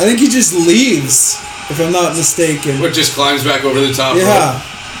 Jesus. I think he just leaves, if I'm not mistaken. What, just climbs back over the top Yeah. rope?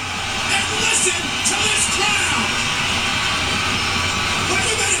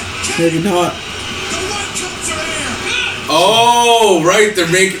 Maybe not. Oh, right,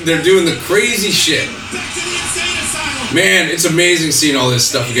 they're doing the crazy shit. Man, it's amazing seeing all this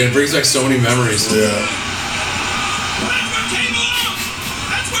stuff again. It brings back so many memories. Yeah.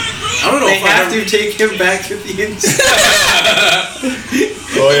 I don't know They if I have ever... to take him back to the inside.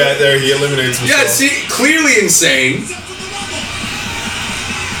 Oh yeah, there he eliminates himself. Yeah, see, clearly insane.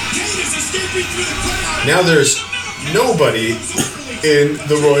 Now there's nobody in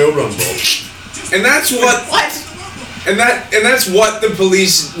the Royal Rumble. And that's what... What? And that's what the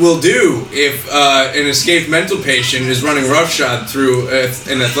police will do if an escaped mental patient is running roughshod through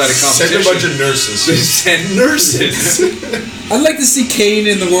an athletic competition. Send a bunch of nurses. Send nurses. I'd like to see Kane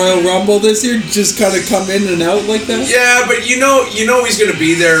in the Royal Rumble this year, just kind of come in and out like that. Yeah, but you know he's gonna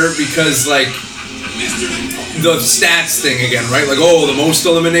be there because like the stats thing again, right? Like the most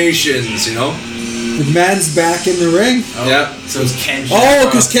eliminations, you know. The man's back in the ring. Oh, Yeah. So it's Ken Shamrock. Oh,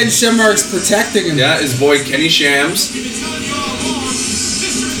 because Ken Shamrock's protecting him. Yeah, his boy Kenny Shams.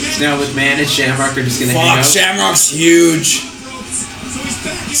 Now McMahon and Shamrock are just going to hang Fuck, out. Shamrock's huge.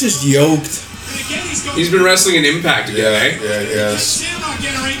 He's just yoked. He's been wrestling in Impact again, eh? Yeah, yes.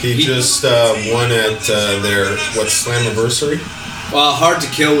 He just won at their Slammiversary? Well, Hard to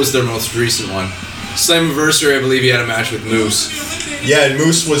Kill was their most recent one. Slammiversary, I believe he had a match with Moose. Yeah, and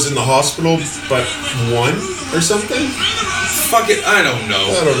Moose was in the hospital, but won or something. Fuck it, I don't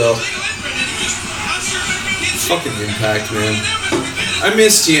know. I don't know. Fucking Impact, man. I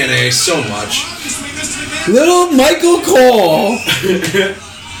miss TNA so much. Little Michael Cole.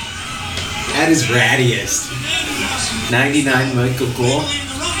 At his rattiest. 99 Michael Cole.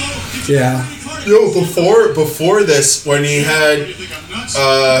 Yeah. Yo, before this, when he had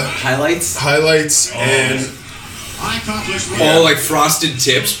Highlights and All like frosted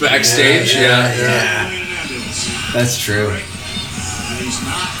tips backstage. Yeah. That's true.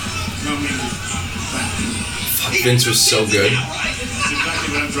 Fuck, Vince was so good. That's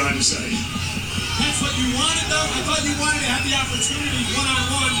exactly what I'm trying to say. That's what you wanted, though? I thought you wanted to have the opportunity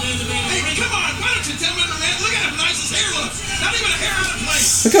one-on-one man-to-man. Hey, come on! Why don't you tell me, man? Look at how nice his hair looks. Not even a hair out of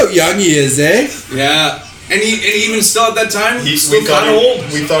place. Look how young he is, eh? Yeah. And he even still at that time, we still thought kind of old.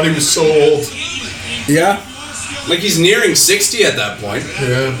 we thought he was so old. Yeah. Like he's nearing 60 at that point.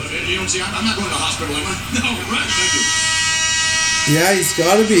 Yeah. You don't see, I'm not going to the hospital, am I? No, right, thank you. Yeah, he's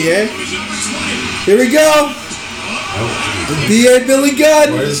gotta be, eh? Here we go. B.A. Billy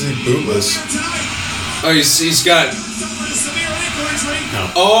Gunn. Why is he bootless? Oh, he's got.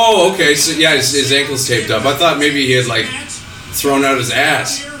 Oh, okay. So yeah, his ankle's taped up. I thought maybe he had like thrown out his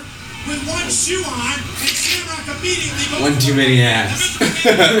ass. With one shoe on, and Shamrock immediately goes One too many ass. with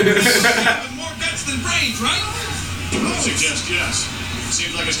more guts than brains, right? I suggest yes.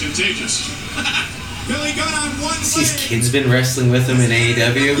 Seems like it's contagious. Billy Gunn on one These kids been wrestling with him in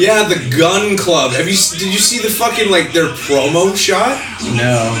AEW. Yeah, the Gun Club. Did you see the fucking like their promo shot?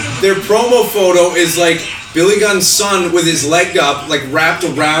 No. Their promo photo is like Billy Gunn's son with his leg up, like wrapped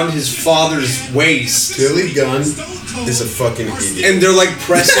around his father's waist, Billy Gunn is a fucking idiot. and they're like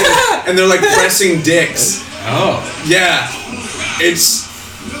pressing dicks. Oh. Yeah, it's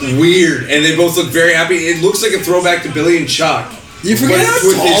weird, and they both look very happy. It looks like a throwback to Billy and Chuck. You forget With- how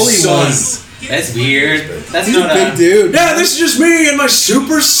with tall his he son. was. That's weird. That's He's a not big dude. Yeah, this is just me and my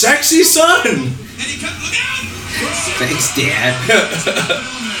super sexy son. Thanks, Dad.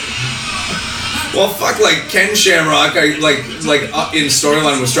 Well, fuck, like Ken Shamrock, in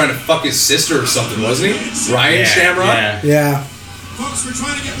storyline was trying to fuck his sister or something, wasn't he? Ryan Shamrock. Yeah. Yeah. Folks, we're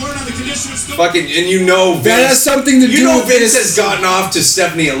trying to get word on the condition of Stone. Fucking, and you know Vince. That has something to do with Vince this. has gotten off to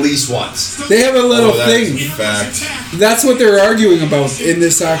Stephanie at least once. They have a little that's thing. a fact. That's what they're arguing about in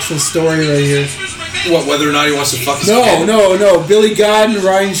this actual story right here. What, whether or not he wants to fuck his No, kid? no. Billy Gunn,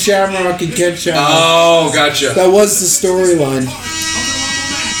 Ryan Shamrock, and Ken Shamrock. Oh, gotcha. That was the storyline.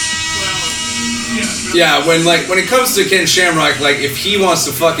 Yeah, when it comes to Ken Shamrock, like if he wants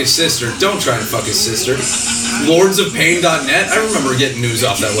to fuck his sister, don't try to fuck his sister. Lordsofpain.net. I remember getting news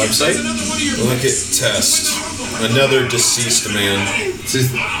off that website. Look at Test. Another deceased man. This is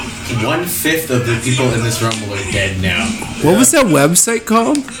 1/5 of the people in this rumble are dead now. What was that website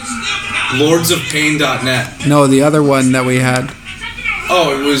called? Lordsofpain.net. No, the other one that we had.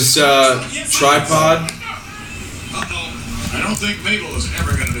 Oh, it was Tripod. I don't think Mabel is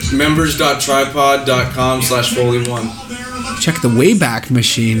ever going to disagree. Members.tripod.com/Foley1. Check the Wayback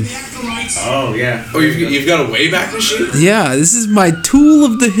Machine. Oh, yeah. Oh, you've got a Wayback Machine? Yeah, this is my tool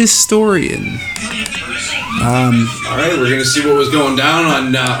of the historian. All right, we're gonna see what was going down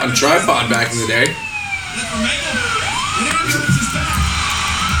on Tripod back in the day.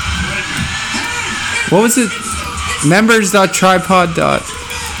 What was it? Members.tripod.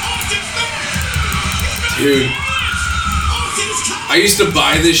 Dude, I used to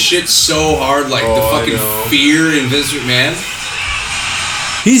buy this shit so hard, like the Oh, I fucking know. Fear in Vince McMahon.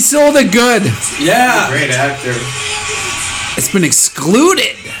 He sold it good. Yeah, Great actor. It's been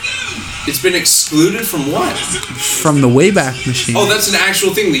excluded it's been excluded from what? from the Wayback Machine. Oh, that's an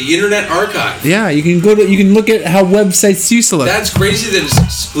actual thing, the Internet Archive. Yeah, you can look at how websites used to look. That's crazy that it's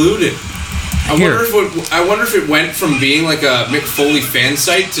excluded. I Here. wonder if it went from being like a Mick Foley fan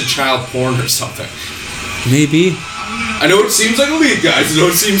site to child porn or something. Maybe. I know it seems like a leap, guys. I know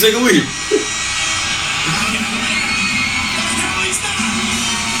it seems like a leap.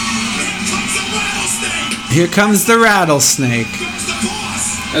 Here comes the rattlesnake.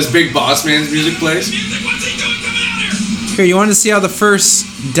 As Big Boss Man's music plays. Here, you want to see how the first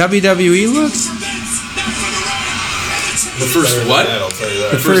WWE looks? The first what? I'll tell you The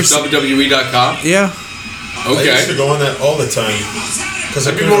that. First first, WWE.com? yeah. I used to Okay. go on that all the time. Because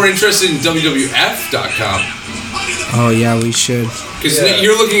I'd be more interested in WWF.com. Oh yeah, we should. Because Yeah.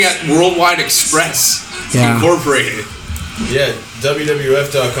 you're looking at Worldwide Express Yeah. Incorporated. Yeah,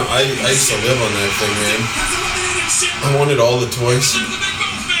 WWF.com. I used to live on that thing, man. I wanted all the toys.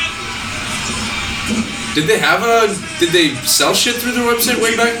 Did they sell shit through their website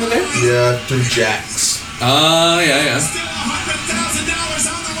way back in the day? Yeah, through Jax. Yeah.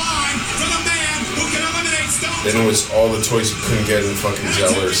 Then it was all the toys you couldn't get in fucking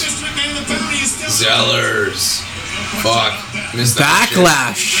Zellers. Zellers. Fuck. Missed that shit.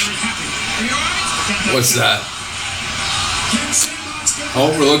 Backlash. What's that?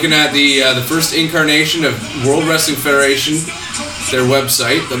 Oh, we're looking at the first incarnation of World Wrestling Federation, their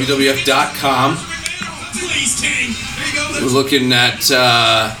website, WWF.com. We're looking at,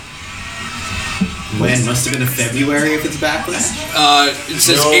 When? Must have been in February if it's Backlash. it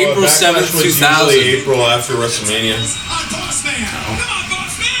says No, April Backlash 7th, was 2000. usually April after WrestleMania.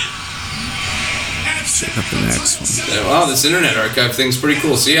 Up the next one. Wow, this Internet Archive thing's pretty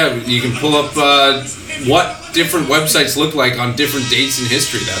cool. So yeah, you can pull up what different websites look like on different dates in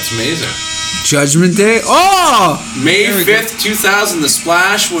history. That's amazing. Judgment Day. Oh, May There we go. 5th, 2000, the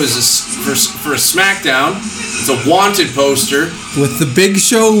Splash was for a SmackDown. It's a wanted poster. with the Big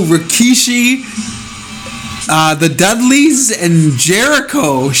Show, Rikishi, the Dudleys, and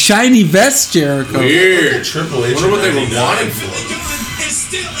Jericho. Shiny vest Jericho. Weird. Triple H. Wonder what they in were 99. wanted for.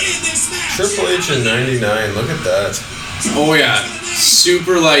 Triple H in 99. Look at that. Oh yeah,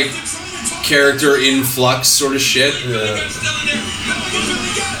 super like character influx sort of shit. Yeah.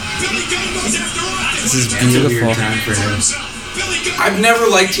 This is It's a weird beautiful. time for him. I've never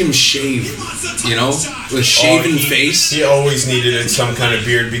liked him shave. You know, with a shaven Oh, face. He always needed some kind of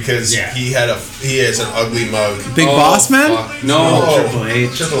beard because Yeah. he has an ugly mug. Big Oh, Boss Man, fuck. No. Oh, Triple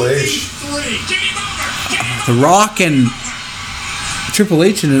H. Triple H. The Rock, and Triple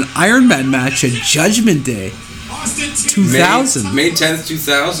H in an Iron Man match at Judgment Day, 2000. May 10th,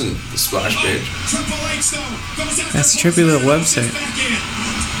 2000. The splash page. That's a trippy little website.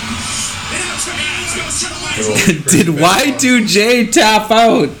 Good old Did Chris Benoit. Y2J tap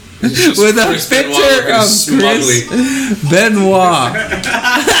out with a Chris Benoit picture looking of smugly. Chris Benoit?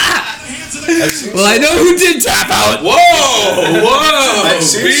 I've seen Well, I know who did tap out. Whoa! I've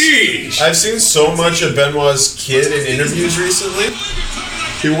seen- Beach! I've seen so much of Benoit's kid in interviews recently.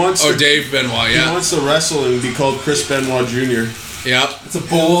 He wants Oh, to, Dave Benoit, he yeah. wants to wrestle and be called Chris Benoit Jr. Yep. It's a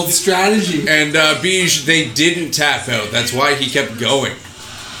bold strategy. And Beige, they didn't tap out. That's why he kept going.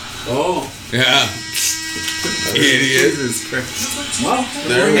 Oh. Yeah. Idiot. Well,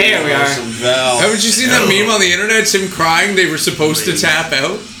 There here we are. Some Val. Haven't you seen that meme on the internet? It's him crying they were supposed to tap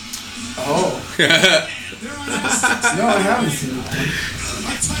out. Oh. No, I haven't seen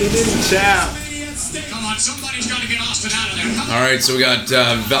that. He didn't tap. Come on, somebody's got to get Austin out of there. Come on. All right, so we got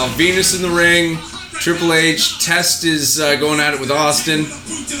Val Venus in the ring. Triple H. Test is going at it with Austin.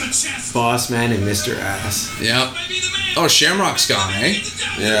 Boot to the chest. Boss Man and Mr. Ass. Yep. Maybe the man. Oh, Shamrock's gone, eh?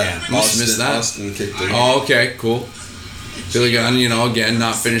 Yeah, Must have missed that. Austin kicked it. Oh, okay, cool. Billy Gunn, you know, again,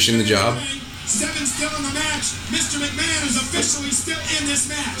 not finishing the job. Seven still in the match. Mr. McMahon is officially still in this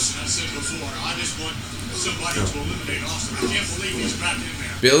match. I said before, I just want somebody to eliminate Austin. I can't believe he's back in there.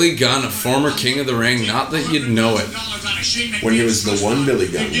 Billy Gunn, a former king of the ring. Not that you'd know it. When he was the one Billy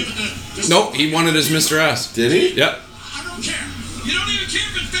Gunn. Nope, he won it as Mr. Ass. Did he? Yep. I don't care. You don't even care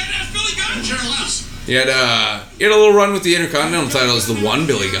if it's fat ass Billy Gunn. Care less. He had a little run with the Intercontinental title as the one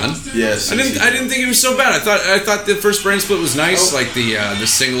Billy Gunn. Yes. I didn't think it was so bad. I thought the first brand split was nice, like the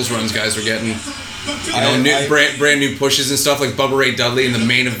singles runs guys were getting. Brand new pushes and stuff like Bubba Ray Dudley in the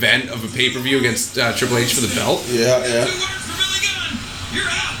main event of a pay-per-view against Triple H for the belt. Yeah, Good yeah. work for Billy Gunn. You're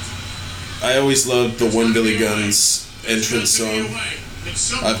out. I always loved the one Billy Gunn's entrance song.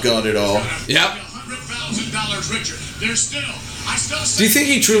 I've got it all. Yep. $100,000 richer. They're still. I still. Do you think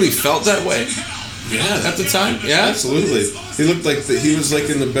he truly felt that way Yeah, at the time? Yeah. absolutely. He looked like he was like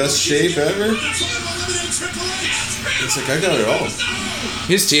in the best shape ever. It's like I got it all.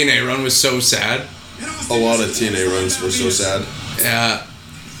 His TNA run was so sad. A lot of TNA runs were so sad. Yeah.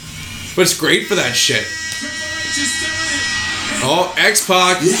 But it's great for that shit. Oh,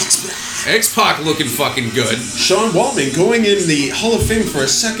 X-Pac. X-Pac looking fucking good. Sean Waltman going in the Hall of Fame for a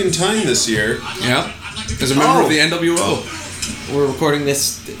second time this year. Yeah. as a member of the NWO. We're recording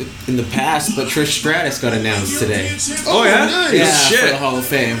this in the past, but Trish Stratus got announced today. Oh yeah, nice. Yeah, shit. for the Hall of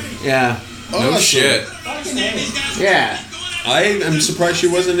Fame. Yeah. No Awesome. shit. Yeah. I am surprised she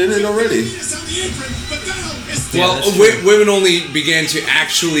wasn't in it already. Well, that's true. women only began to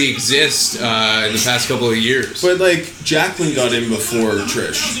actually exist in the past couple of years. But like Jacqueline got in before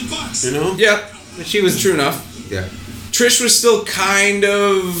Trish, you know? Yeah, she was true enough. Yeah. Trish was still kind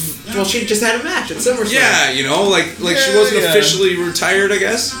of Well, she just had a match at SummerSlam. yeah, you know, like she Yeah, wasn't yeah. officially retired, I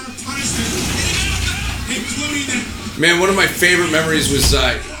guess. Man, one of my favorite memories was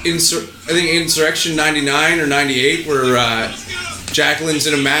I think Insurrection '99 or '98, where Jacqueline's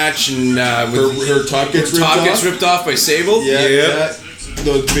in a match and Her top gets ripped top off. gets ripped off by Sable. Yeah.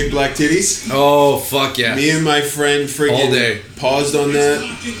 Those big black titties. Oh fuck yeah! Me and my friend friggin' All day. paused on that.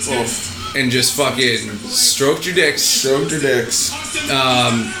 Oh, And just fucking stroked your dicks. stroked her dicks.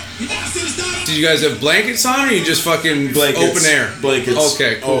 Did you guys have blankets on, or you just fucking Blankets. open air? Blankets.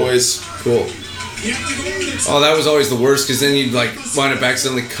 Okay, cool. Always. Cool. Oh, that was always the worst, because then you'd like wind up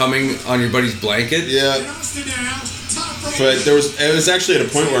accidentally coming on your buddy's blanket. Yeah. But it was actually at a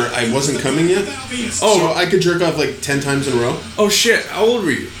point where I wasn't coming yet. Oh. So I could jerk off like 10 times in a row. Oh shit! How old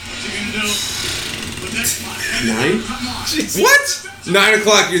were you? 9? What? 9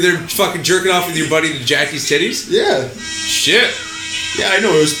 o'clock. You're there fucking jerking off with your buddy to Jackie's titties. Yeah. Shit. Yeah, I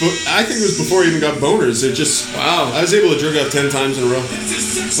know. I think it was before I even got boners. It just Wow. I was able to jerk off 10 times in a row.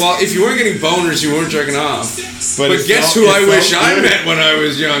 Well, if you weren't getting boners, you weren't jerking off. But it guess felt- who it I wish felt I good. met when I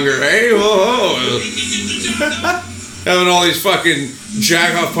was younger? Hey, whoa. Having all these fucking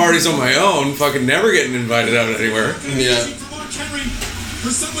jack off parties on my own, fucking never getting invited out anywhere. Yeah.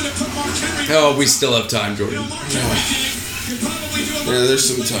 Oh, we still have time, Jordan. Yeah, there's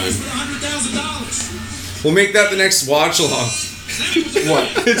some time. We'll make that the next watch along.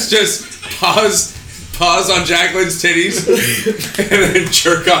 What? It's just pause on Jacqueline's titties and then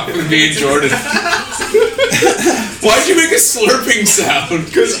jerk off with me and Jordan. Why'd you make a slurping sound?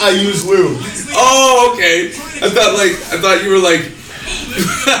 Because I use lube. Oh, okay. I thought you were like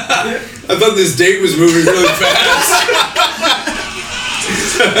I thought this date was moving really fast.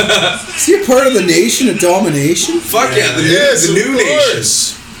 Is he a part of the Nation of Domination? Fuck yeah, the Yes, new of nation.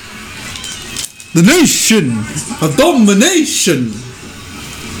 course. The Nation of Domination.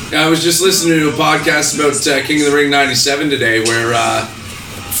 I was just listening to a podcast about King of the Ring 97 today, where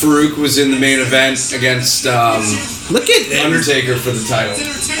Farouk was in the main event against Look at that. Undertaker for the title,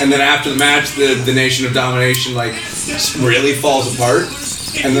 and then after the match, the Nation of Domination like really falls apart.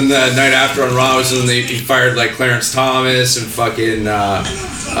 And then the night after on Raw, was when he fired like Clarence Thomas and fucking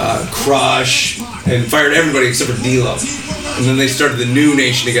Crush, and fired everybody except for D'Lo. And then they started the new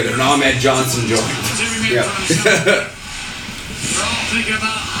Nation together, and Ahmed Johnson joined. Yeah.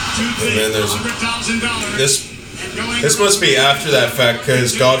 Man, this must be after that fact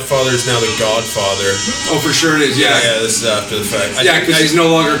because Godfather's now the Godfather. Oh, for sure it is. Yeah, Yeah, this is after the fact. yeah, because he's no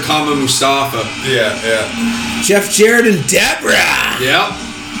longer Kama Mustafa. Yeah. Jeff Jarrett and Deborah. Yeah.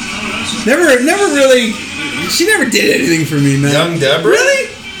 Never really. She never did anything for me, man. Young Deborah? Really?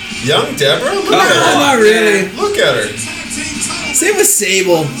 Young Deborah? Look Come at her. on. Not really. Look at her. Same with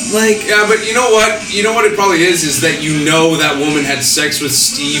Sable. Like, Yeah, but you know what? You know what it probably is that you know that woman had sex with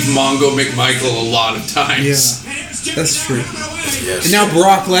Steve Mongo McMichael a lot of times. yeah, that's true. And now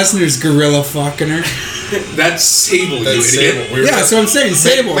Brock Lesnar's gorilla fucking her. That's Sable, you That's idiot. Sable. We were Yeah, so I'm saying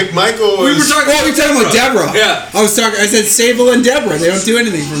Sable. McMichael was... We were talking Oh, you're talking about Deborah. Yeah. I said Sable and Deborah. They don't do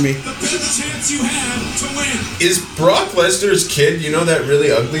anything for me. Is Brock Lesnar's kid, you know that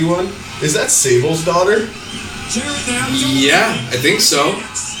really ugly one? Is that Sable's daughter? Yeah, I think so.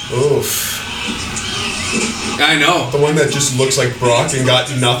 Oof. I know. The one that just looks like Brock and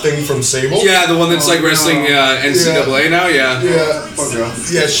got nothing from Sable? Yeah, the one that's like wrestling NCAA now. Yeah. Yeah.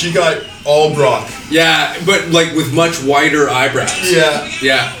 Yeah, she got all Brock. Yeah, but like with much wider eyebrows. Yeah.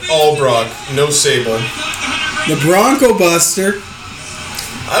 Yeah. All Brock. No Sable. The Bronco Buster.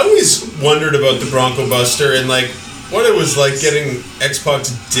 I always wondered about the Bronco Buster and like what it was like getting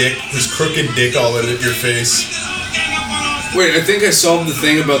X-Pac's dick, his crooked dick all in your face. Wait, I think I solved the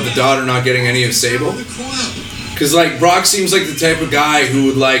thing about the daughter not getting any of Sable. Because like Brock seems like the type of guy who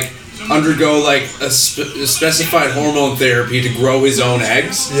would like undergo like a specified hormone therapy to grow his own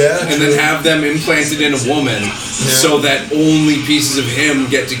eggs. Yeah, And then have them implanted in a woman so that only pieces of him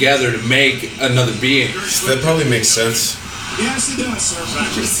get together to make another being. That probably makes sense. Yes, it does,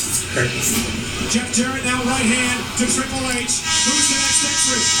 sir. Jeff Jarrett now right hand to Triple H. Who's the next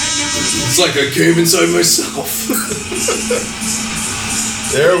entry? At number 20. It's like I came inside myself.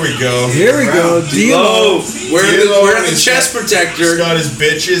 There we go. Here we go. D'Lo. Wearing the chest protector He's got his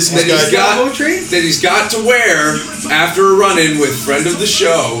bitches. that he's got to wear after a run-in with friend of the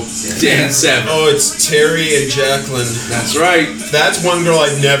show, Dan Severn. Oh, it's Terry and Jacqueline. That's right. That's one girl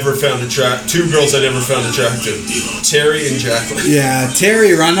I never found attractive. Two girls I never found attractive. Terry and Jacqueline. Yeah,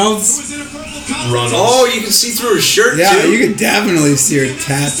 Terry Reynolds. Oh, you can see through her shirt Yeah, too. you can definitely see her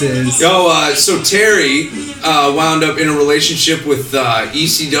tattoos. So Terry wound up in a relationship with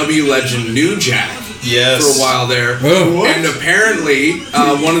ECW legend New Jack Yes. for a while there. Oh. And apparently,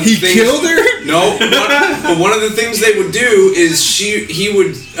 one of the He things killed her? No, but one of the things they would do is he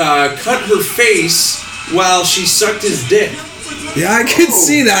would cut her face while she sucked his dick. Yeah, I could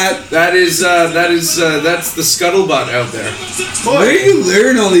see that. That's the scuttlebutt out there. Where do you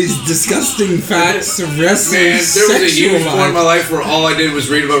learn all these disgusting facts of wrestling? Man, there was a huge sexual point in my vibes? life where all I did was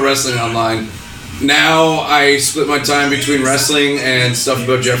read about wrestling online. Now I split my time between wrestling and stuff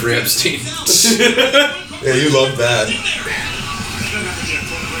about Jeffrey Epstein. Yeah, you love that.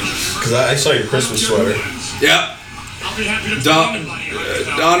 Because I saw your Christmas sweater. Yep.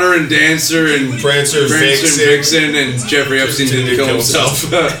 Donner and Dancer and Prancer, Vixen, and Jeffrey Epstein didn't kill himself.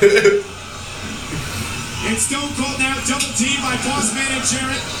 It's Stone Cold now, double team by Boss Man and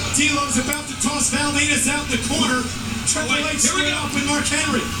Jarrett. D'Lo's about to toss Valdez out the corner. Triple H split up with Mark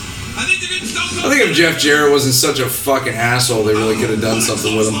Henry. I think they're getting Stone Cold. I think if Jeff Jarrett wasn't such a fucking asshole, they really could have done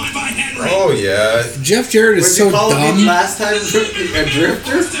something with him. Oh, yeah. Jeff Jarrett is so dumb. Last time a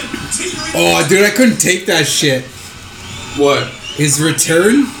drifter? Oh, dude, I couldn't take that shit. What? His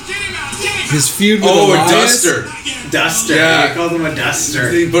return? His feud with Oh, a Elias? duster. Duster. Yeah. I called him a duster.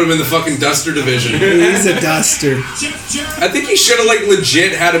 They put him in the fucking duster division. He's a duster. I think he should have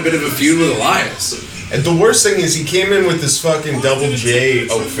legit had a bit of a feud with Elias. And the worst thing is he came in with this fucking Double J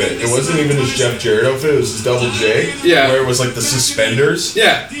outfit. It wasn't even his Jeff Jarrett outfit, it was his Double J. Yeah. Where it was like the suspenders.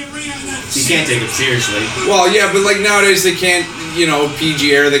 Yeah. You can't take him seriously. Well, yeah, but nowadays they can't, PG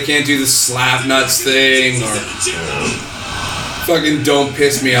era, they can't do the slap nuts thing or fucking don't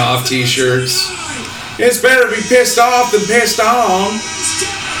piss me off t-shirts. It's better to be pissed off than pissed on.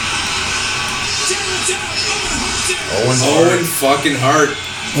 Owen fucking Hart.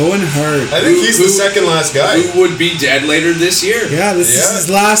 Owen Hart. I think he's the second last guy. Who would be dead later this year. Yeah, this is Yeah. his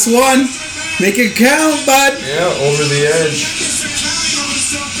last one. Make it count, bud. Yeah, over the edge.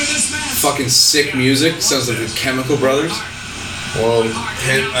 Fucking sick music. Sounds like the Chemical Brothers. Well,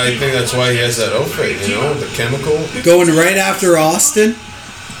 I think that's why he has that outfit, the chemical. Going right after Austin.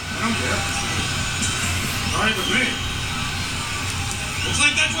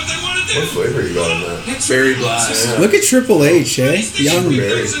 What flavor you got in that? Berry Blast. Yeah. Look at Triple H, eh? Young.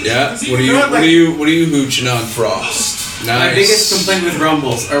 Berry. Yeah. What are you hooching on? Frost. Nice. My biggest complaint with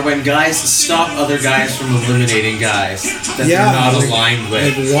Rumbles are when guys stop other guys from eliminating guys that Yeah, they're not like- aligned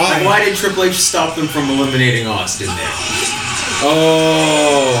with. like why? Like, why did Triple H stop them from eliminating Austin there?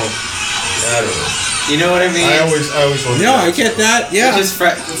 Oh. I don't know. You know what I mean? I always wonder. No, I get that. Yeah. Just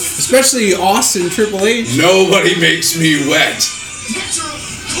Especially Austin Triple H. Nobody makes me wet. Picture of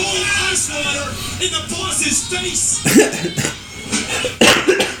cold ice water in the boss's face.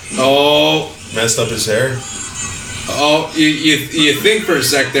 Oh. Messed up his hair. Oh, you think for a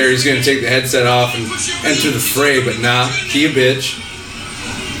sec there he's gonna take the headset off and enter the fray, but nah, he a bitch.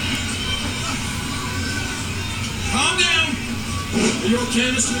 Calm down. Are you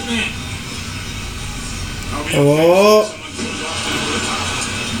okay, Mr. McMahon? Oh.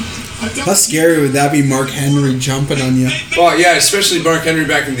 How scary would that be, Mark Henry jumping on you? Well, yeah, especially Mark Henry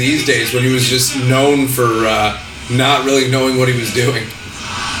back in these days when he was just known for not really knowing what he was doing.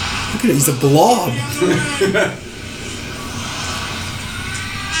 Look at it, he's a blob.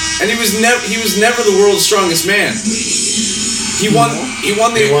 And he was never the world's strongest man. He won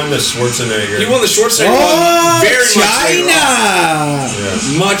the Schwarzenegger. He won the Schwarzenegger Oh, one very China!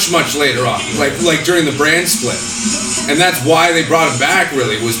 much later on, like during the brand split, and that's why they brought him back.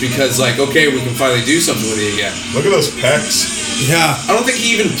 Really, was because okay, we can finally do something with you again. Look at those pecs. Yeah. I don't think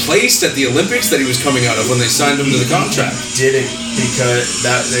he even placed at the Olympics that he was coming out of when they signed him to the contract. Didn't because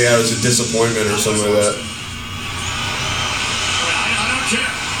that was a disappointment or something like that.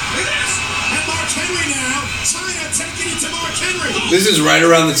 This is right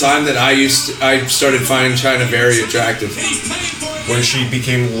around the time that I started finding China very attractive. When she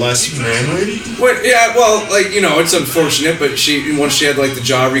became less manly? It's unfortunate, but once she had the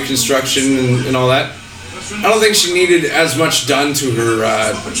jaw reconstruction and all that, I don't think she needed as much done to her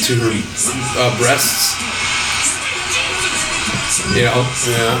breasts. Yeah.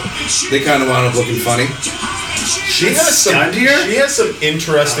 They kind of wound up looking funny. She has some. Stunned here? She has some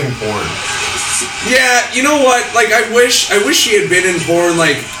interesting porn. Yeah, you know what? Like, I wish she had been in porn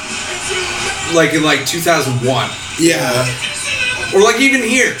like in like 2001, Yeah. or like even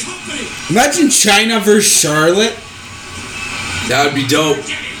here. Imagine China versus Charlotte. That would be dope.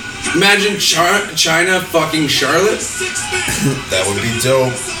 Imagine China fucking Charlotte, That would be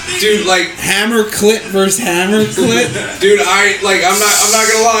dope. dude. Like, Hammer Clit versus Hammer Clit. dude, I'm not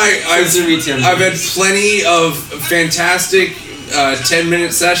gonna lie. I've had plenty of fantastic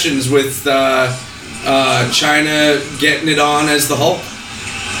 10-minute sessions with China getting it on as the Hulk.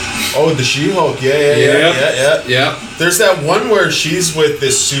 Oh, the She-Hulk. Yeah. Yeah. There's that one where she's with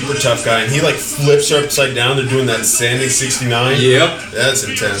this super tough guy, and he like flips her upside down. They're doing that standing 69. Yep. That's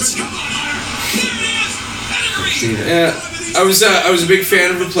intense. Yeah. I was a big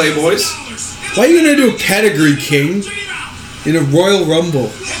fan of the Playboys. Why are you gonna do a pedigree king in a Royal Rumble?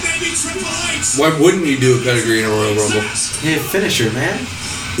 Why wouldn't you do a pedigree in a Royal Rumble? Yeah, finisher, man.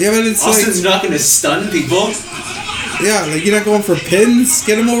 Yeah, but it's Austin's not gonna stun people. yeah, like you're not going for pins.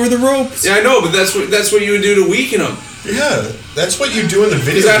 Get him over the ropes. Yeah, I know, but that's what you would do to weaken them. Yeah, that's what you do in the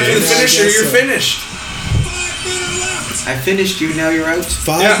video Because after the games. finisher, guess you're so. finished. I finished you, now you're out.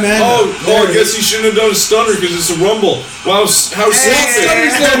 Five man. I guess he shouldn't have done a stunner because it's a Rumble. Wow, how Stunner's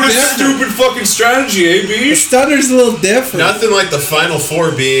stupid! no What a different. stupid fucking strategy, The AB. stunner's a little different. Nothing like the Final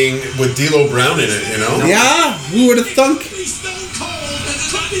Four being with D'Lo Brown in it, you know? Yeah, who would have thunk?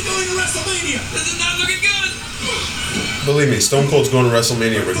 Believe me, Stone Cold's going to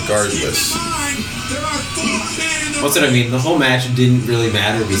WrestleMania regardless. What's what I mean? The whole match didn't really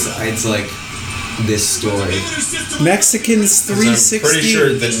matter besides like this story. Mexicans 360. I'm pretty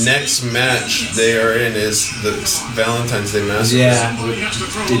sure the next match they are in is the Valentine's Day Massacre.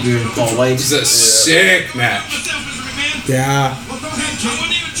 Yeah, did you Paul White? It's a sick match. Yeah.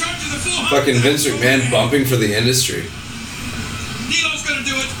 Fucking Vince McMahon bumping for the industry. D'Lo's gonna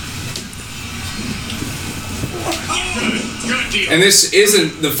do it. And this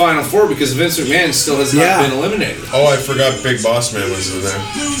isn't the Final Four because Vince McMahon still has not Yeah. been eliminated. Oh, I forgot Big Boss Man was in there.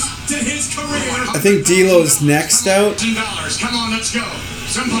 To his career. I think D'Lo's next out. $10. Come on, let's go.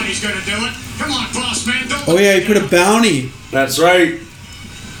 Somebody's gonna do it. Come on, boss man. Don't Oh yeah, he put a bounty. That's right.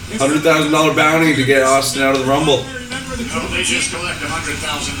 $100,000 bounty to get Austin out of the Rumble. No, they just collect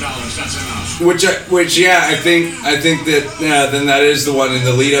 $100,000. That's enough. Which, yeah, I think that then that is the one in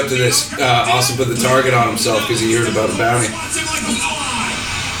the lead up to this. Austin put the target on himself because he heard about a bounty.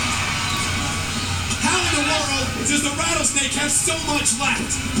 How in the world does the rattlesnake have so much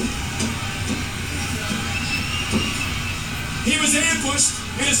left? He was ambushed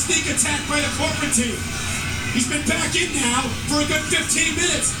in a sneak attack by the corporate team. He's been back in now for a good 15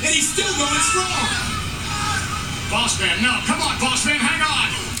 minutes, and he's still going strong. Boss man, no, come on, boss man, hang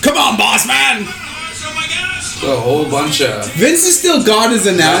on. Come on, boss man. Oh my gosh. A whole bunch of. Vince has still got his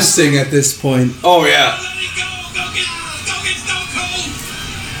announcing at this point. Oh yeah. Let it go. Go get Stone Cold.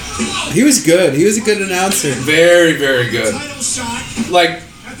 He was good. He was a good announcer. Very, very good. Title shot. Like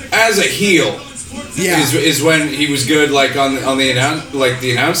as a heel Yeah. is when he was good. Like on the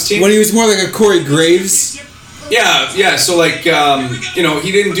announce team. When he was more like a Corey Graves. Yeah. So like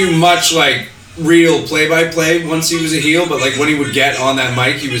he didn't do much like real play-by-play once he was a heel, but like when he would get on that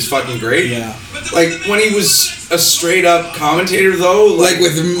mic, he was fucking great. Yeah. Like when he was a straight-up commentator though, Like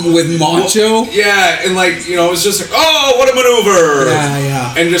with Macho. yeah, and like it was just like, oh, what a maneuver.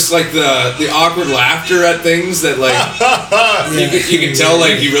 Yeah. And just like the awkward laughter at things that like you could tell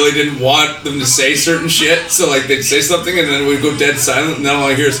like he really didn't want them to say certain shit, so like they'd say something and then we'd go dead silent, and then all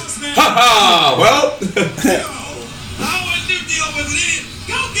I hear is ha ha. Well. I always knew D'Lo was an idiot.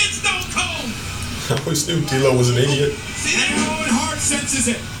 Go get Stone Cold. I always knew D'Lo was an idiot. And Owen Hart senses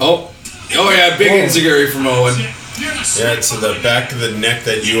it. Oh yeah, big insecurity from Owen. Yeah, it's the back of the neck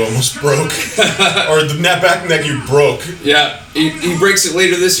that you almost broke. Or the back neck you broke. Yeah, he breaks it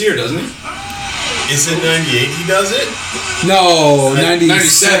later this year, doesn't he? Is it 98 he does it? No,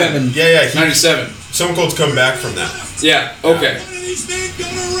 97. Yeah, 97. Stone Cold's come back from that. Yeah. Okay. One of these men go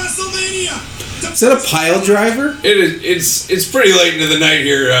to WrestleMania. Is that a pile driver? It is. It's pretty late into the night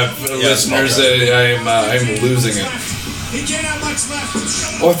here, listeners. I'm losing it. He can't have much left.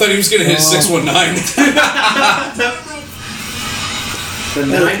 Oh, I thought he was gonna hit 619. The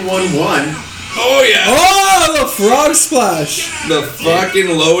 911. Oh yeah. Oh, the frog splash. The fucking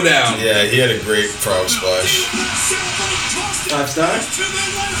lowdown. Yeah, he had a great frog splash. 5 stars.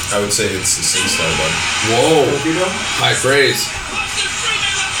 I would say it's the 6-star one. Whoa. High praise.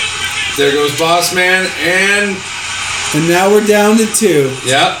 There goes Boss Man, and And now we're down to 2.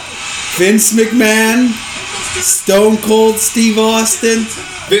 yeah, Vince McMahon, Stone Cold Steve Austin.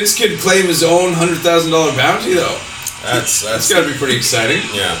 Vince could claim his own $100,000 bounty though. That's gotta be pretty exciting.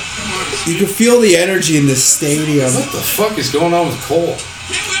 Yeah. You can feel the energy in this stadium. What the fuck is going on with Cole?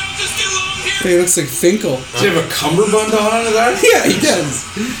 He looks like Finkel. Does he have a cummerbund on under that? Yeah, he does.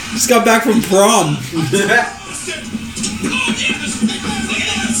 Just got back from prom.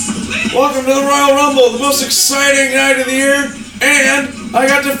 Welcome to the Royal Rumble, the most exciting night of the year, and I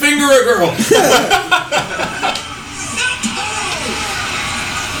got to finger a girl.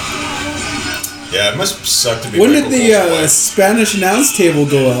 Yeah, it must suck to be. When Michael did Cole's the wife. Spanish announce table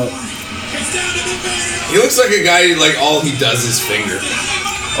go out? He looks like a guy like all he does is finger.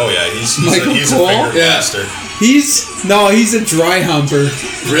 Oh yeah, he's Michael a Cole? finger Yeah. blaster. He's a dry humper.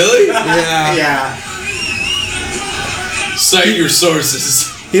 Really? Yeah. Yeah. Cite your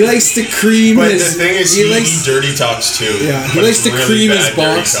sources. He likes to cream But his. the thing is, he he likes. dirty talks too. Yeah, he but likes it's to really cream his bad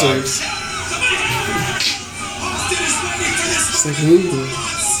dirty boxers. talk. It's like, ooh.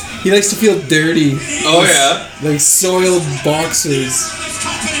 He likes to feel dirty. Oh yeah. Like soiled boxers.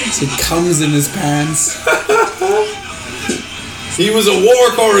 So it comes in his pants. He was a war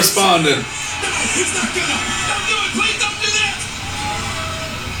correspondent. He's not gonna. Don't do it. Please don't do that.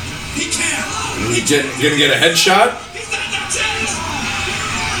 He can't. Gonna get a headshot? He's not that chance.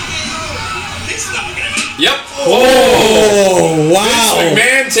 He's not gonna. Yep. Oh wow!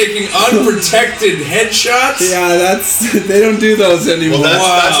 McMahon taking unprotected headshots? Yeah, they don't do those anymore. Well, that's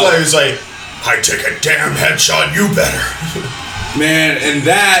Wow. why he was like, I take a damn headshot, you better. Man, and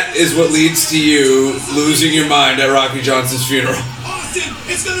that is what leads to you losing your mind at Rocky Johnson's funeral. Austin,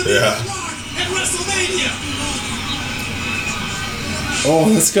 it's gonna be Yeah. Rock at WrestleMania. Oh,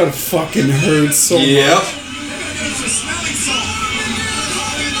 that's gotta fucking hurt so Yep. They're gonna get him some smelling salt.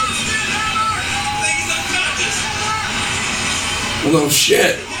 He's unconscious. Well, no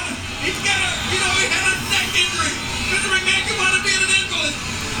shit. He's got he had a neck injury. Mr. McMahon could want to be an invalid.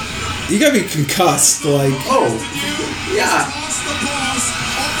 much. You gotta be concussed, like. Oh. Yeah. Lost the balls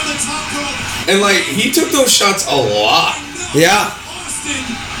over the top rope. And like, he took those shots a lot. Yeah. Austin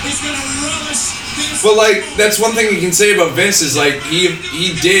is gonna relish this. But like, that's one thing you can say about Vince is like, he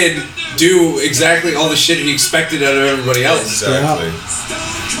did do exactly all the shit he expected out of everybody else. Exactly. Stone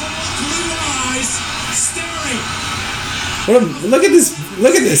cold blue eyes staring. Look at this.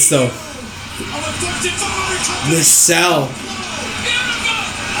 Look at this though. A reflected fire coming. This cell. Beautiful.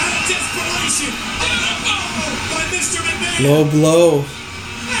 Out of desperation. Beautiful. By Mr. McMahon. Low blow.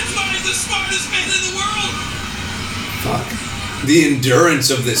 That's why he's the smartest man in the world. Fuck. The endurance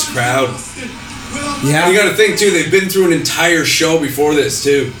of this crowd. Austin will Yeah. You gotta think too, they've been through an entire show before this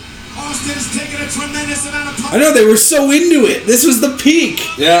too. Austin has taken a tremendous amount of I know they were so into it. This was the peak.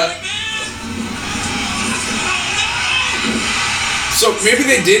 Yeah. So maybe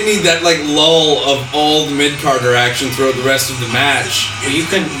they did need that like lull of all the mid-carder action throughout the rest of the match. But you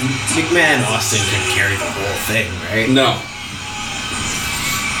couldn't. McMahon and Austin couldn't carry the whole thing, right? No.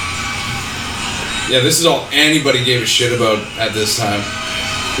 Yeah, this is all anybody gave a shit about at this time.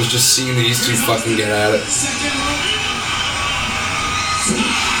 Was just seeing these two fucking get at it. second rope.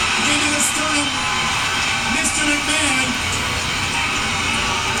 Into the sternum. Mr. McMahon.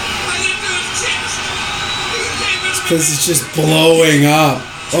 Right into his chest. Because it's just blowing up.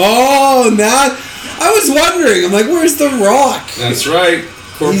 Oh, now I was wondering. I'm like, where's The Rock? That's right.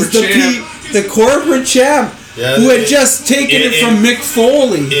 Corporate He's the champ. the corporate champ Yeah, who had just taken it from Mick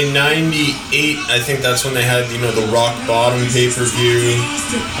Foley. In '98, I think that's when they had, the Rock Bottom pay-per-view.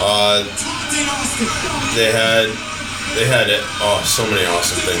 Taunting Austin. They had it. Oh, so many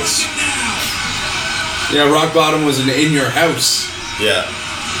awesome things. Yeah, Rock Bottom was an In Your House. Yeah,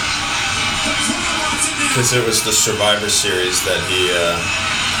 because it was the Survivor Series that he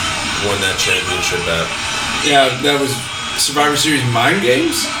won that championship at. Yeah, that was Survivor Series Mind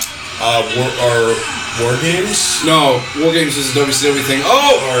Games? War Games? No, War Games was a WCW thing.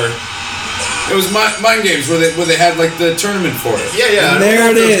 Oh! Or It was Mind Games where they had like the tournament for it. yeah. And I there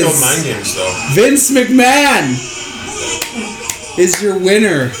don't know it if it was is. called Mind Games though. Vince McMahon is your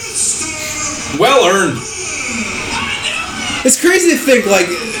winner. Well earned. It's crazy to think like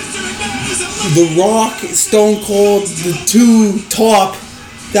The Rock, Stone Cold, the two top,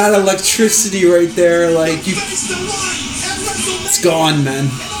 that electricity right there, like you, it's gone, man.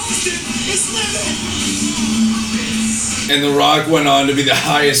 And The Rock went on to be the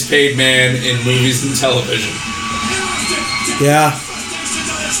highest paid man in movies and television. Yeah,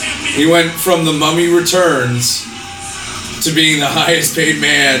 He went from The Mummy Returns to being the highest paid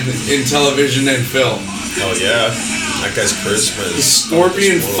man in television and film. Oh yeah, that guy's charisma The is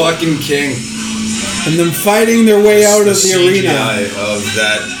Scorpion out of this world. fucking king. and them fighting their way out of the arena. CGI of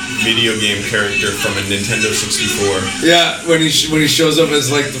that video game character from a Nintendo 64. Yeah, when he shows up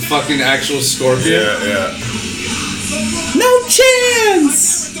as like the fucking actual Scorpion. Yeah.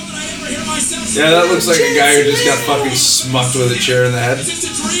 chance. Yeah, that looks like a guy who just got fucking smucked with a chair in the head.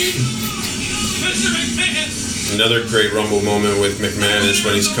 Another great Rumble moment with McMahon is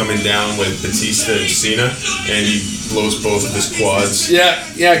when he's coming down with Batista and Cena, and he blows both of his quads. Yeah,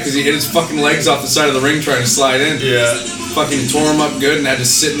 because he hit his fucking legs off the side of the ring trying to slide in. Yeah. Fucking tore him up good and had to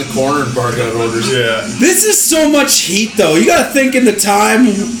sit in the corner and bark out orders. Yeah. This is so much heat, though. You gotta think in the time.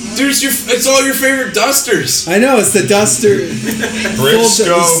 Dude, it's all your favorite dusters. I know, it's the Duster.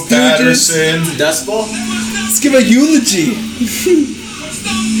 Briscoe, Stooges. Patterson. Dust Bowl? Let's give a eulogy.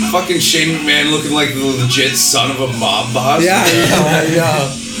 Fucking Shane McMahon looking like the legit son of a mob boss. Yeah.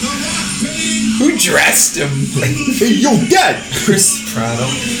 Who dressed him? Hey, yo, Dad! Chris Prado.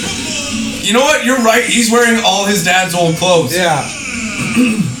 You know what? You're right. He's wearing all his dad's old clothes. Yeah.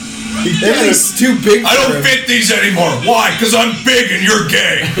 Everything's too big for I don't him. fit these anymore. Why? Because I'm big and you're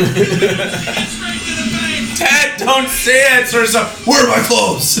gay. Dad, don't say it, sort of stuff. Where are my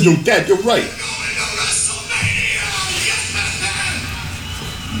clothes? Yo, Dad, you're right.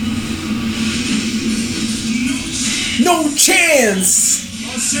 No chance.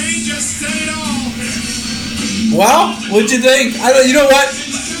 Oh, Shane just said it all. Well, what'd you think? You know what?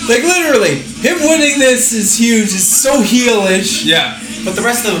 Like, literally, him winning this is huge. It's so heelish. Yeah. But the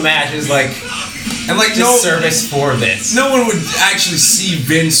rest of the match is like And like just service for Vince. no one would actually see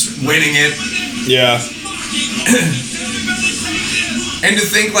Vince winning it. Yeah. And to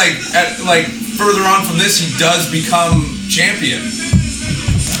think like further on from this, he does become champion.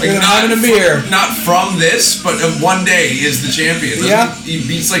 Like Look at him having a beer. Not from this, but one day he is the champion. Yeah. He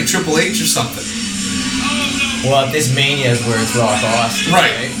beats like Triple H or something. Well, this Mania is where it's Rock Austin.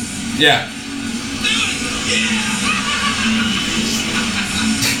 Right. Yeah.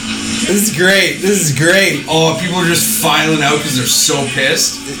 This is great. This is great. Oh, people are just filing out because they're so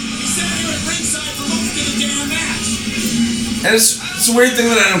pissed. And it's a weird thing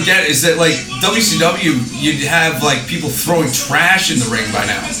that I don't get is that like WCW, you'd have like people throwing trash in the ring by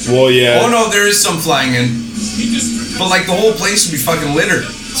now. Well, yeah. Oh no, there is some flying in, but like the whole place would be fucking littered.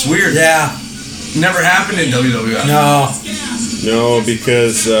 It's weird. Yeah. Never happened in WWF. No. No,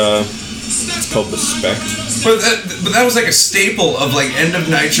 because it's called respect. But that was like a staple of like End of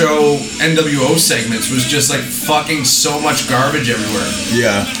Nitro, NWO segments was just like fucking so much garbage everywhere.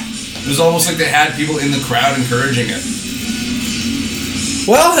 Yeah. It was almost like they had people in the crowd encouraging it.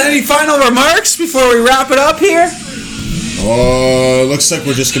 Well, any final remarks before we wrap it up here? Looks like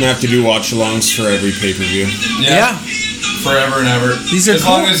we're just gonna have to do watch-alongs for every pay-per-view. Yeah. Forever and ever. These are as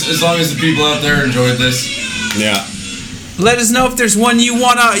cool. as long as the people out there enjoyed this. Yeah. Let us know if there's one you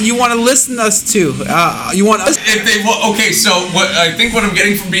wanna listen to us to. You want us? If they okay, so what I think what I'm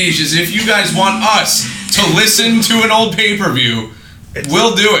getting from Beach is if you guys want us to listen to an old pay-per-view,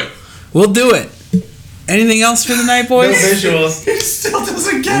 we'll do it. We'll do it. Anything else for the night, boys? visuals. It still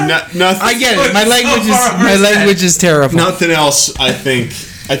doesn't get it. Nothing. I get it. My So language is terrible. Nothing else. I think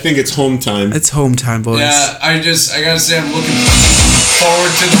it's home time. It's home time, boys. Yeah, I gotta say I'm looking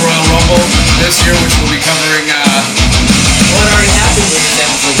forward to the Royal Rumble this year, which will be covering. Well, it already happened with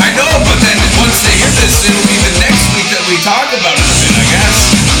them. I know, but then once they hear this, it'll be the next week that we talk about it a bit, I guess.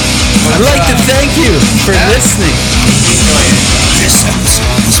 But, I'd like to thank you for listening. This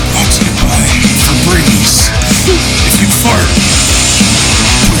episode was brought to you by Febreze. If you fart,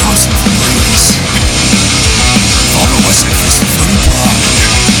 put on some Febreze. Follow us at Funny Blog.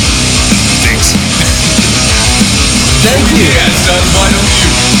 Thanks. Thank you. Yes, why don't you?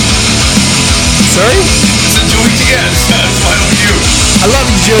 Sorry? It's a Joey Diaz. Why don't you? I love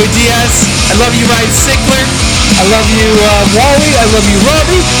you, Joey Diaz. I love you, Ryan Sickler. I love you, Wally. I love you,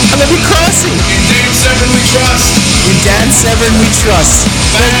 Robbie. I love you, Crossy. In Dave Severn we trust. In Dan Severn we trust.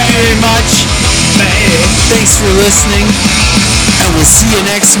 Thank you very much. Thanks for listening. And we'll see you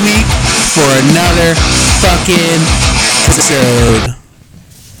next week for another fucking episode.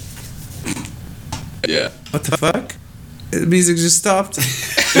 Yeah. What the fuck? The music just stopped. You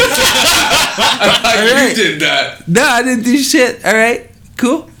did that. No, I didn't do shit. All right,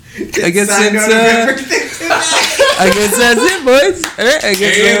 cool. I guess Signed it's. out of everything. I guess that's it, boys. All right, I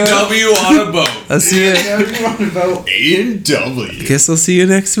guess. A&W on a boat. I'll see you. A&W. Guess I'll see you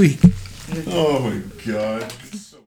next week. Oh my god.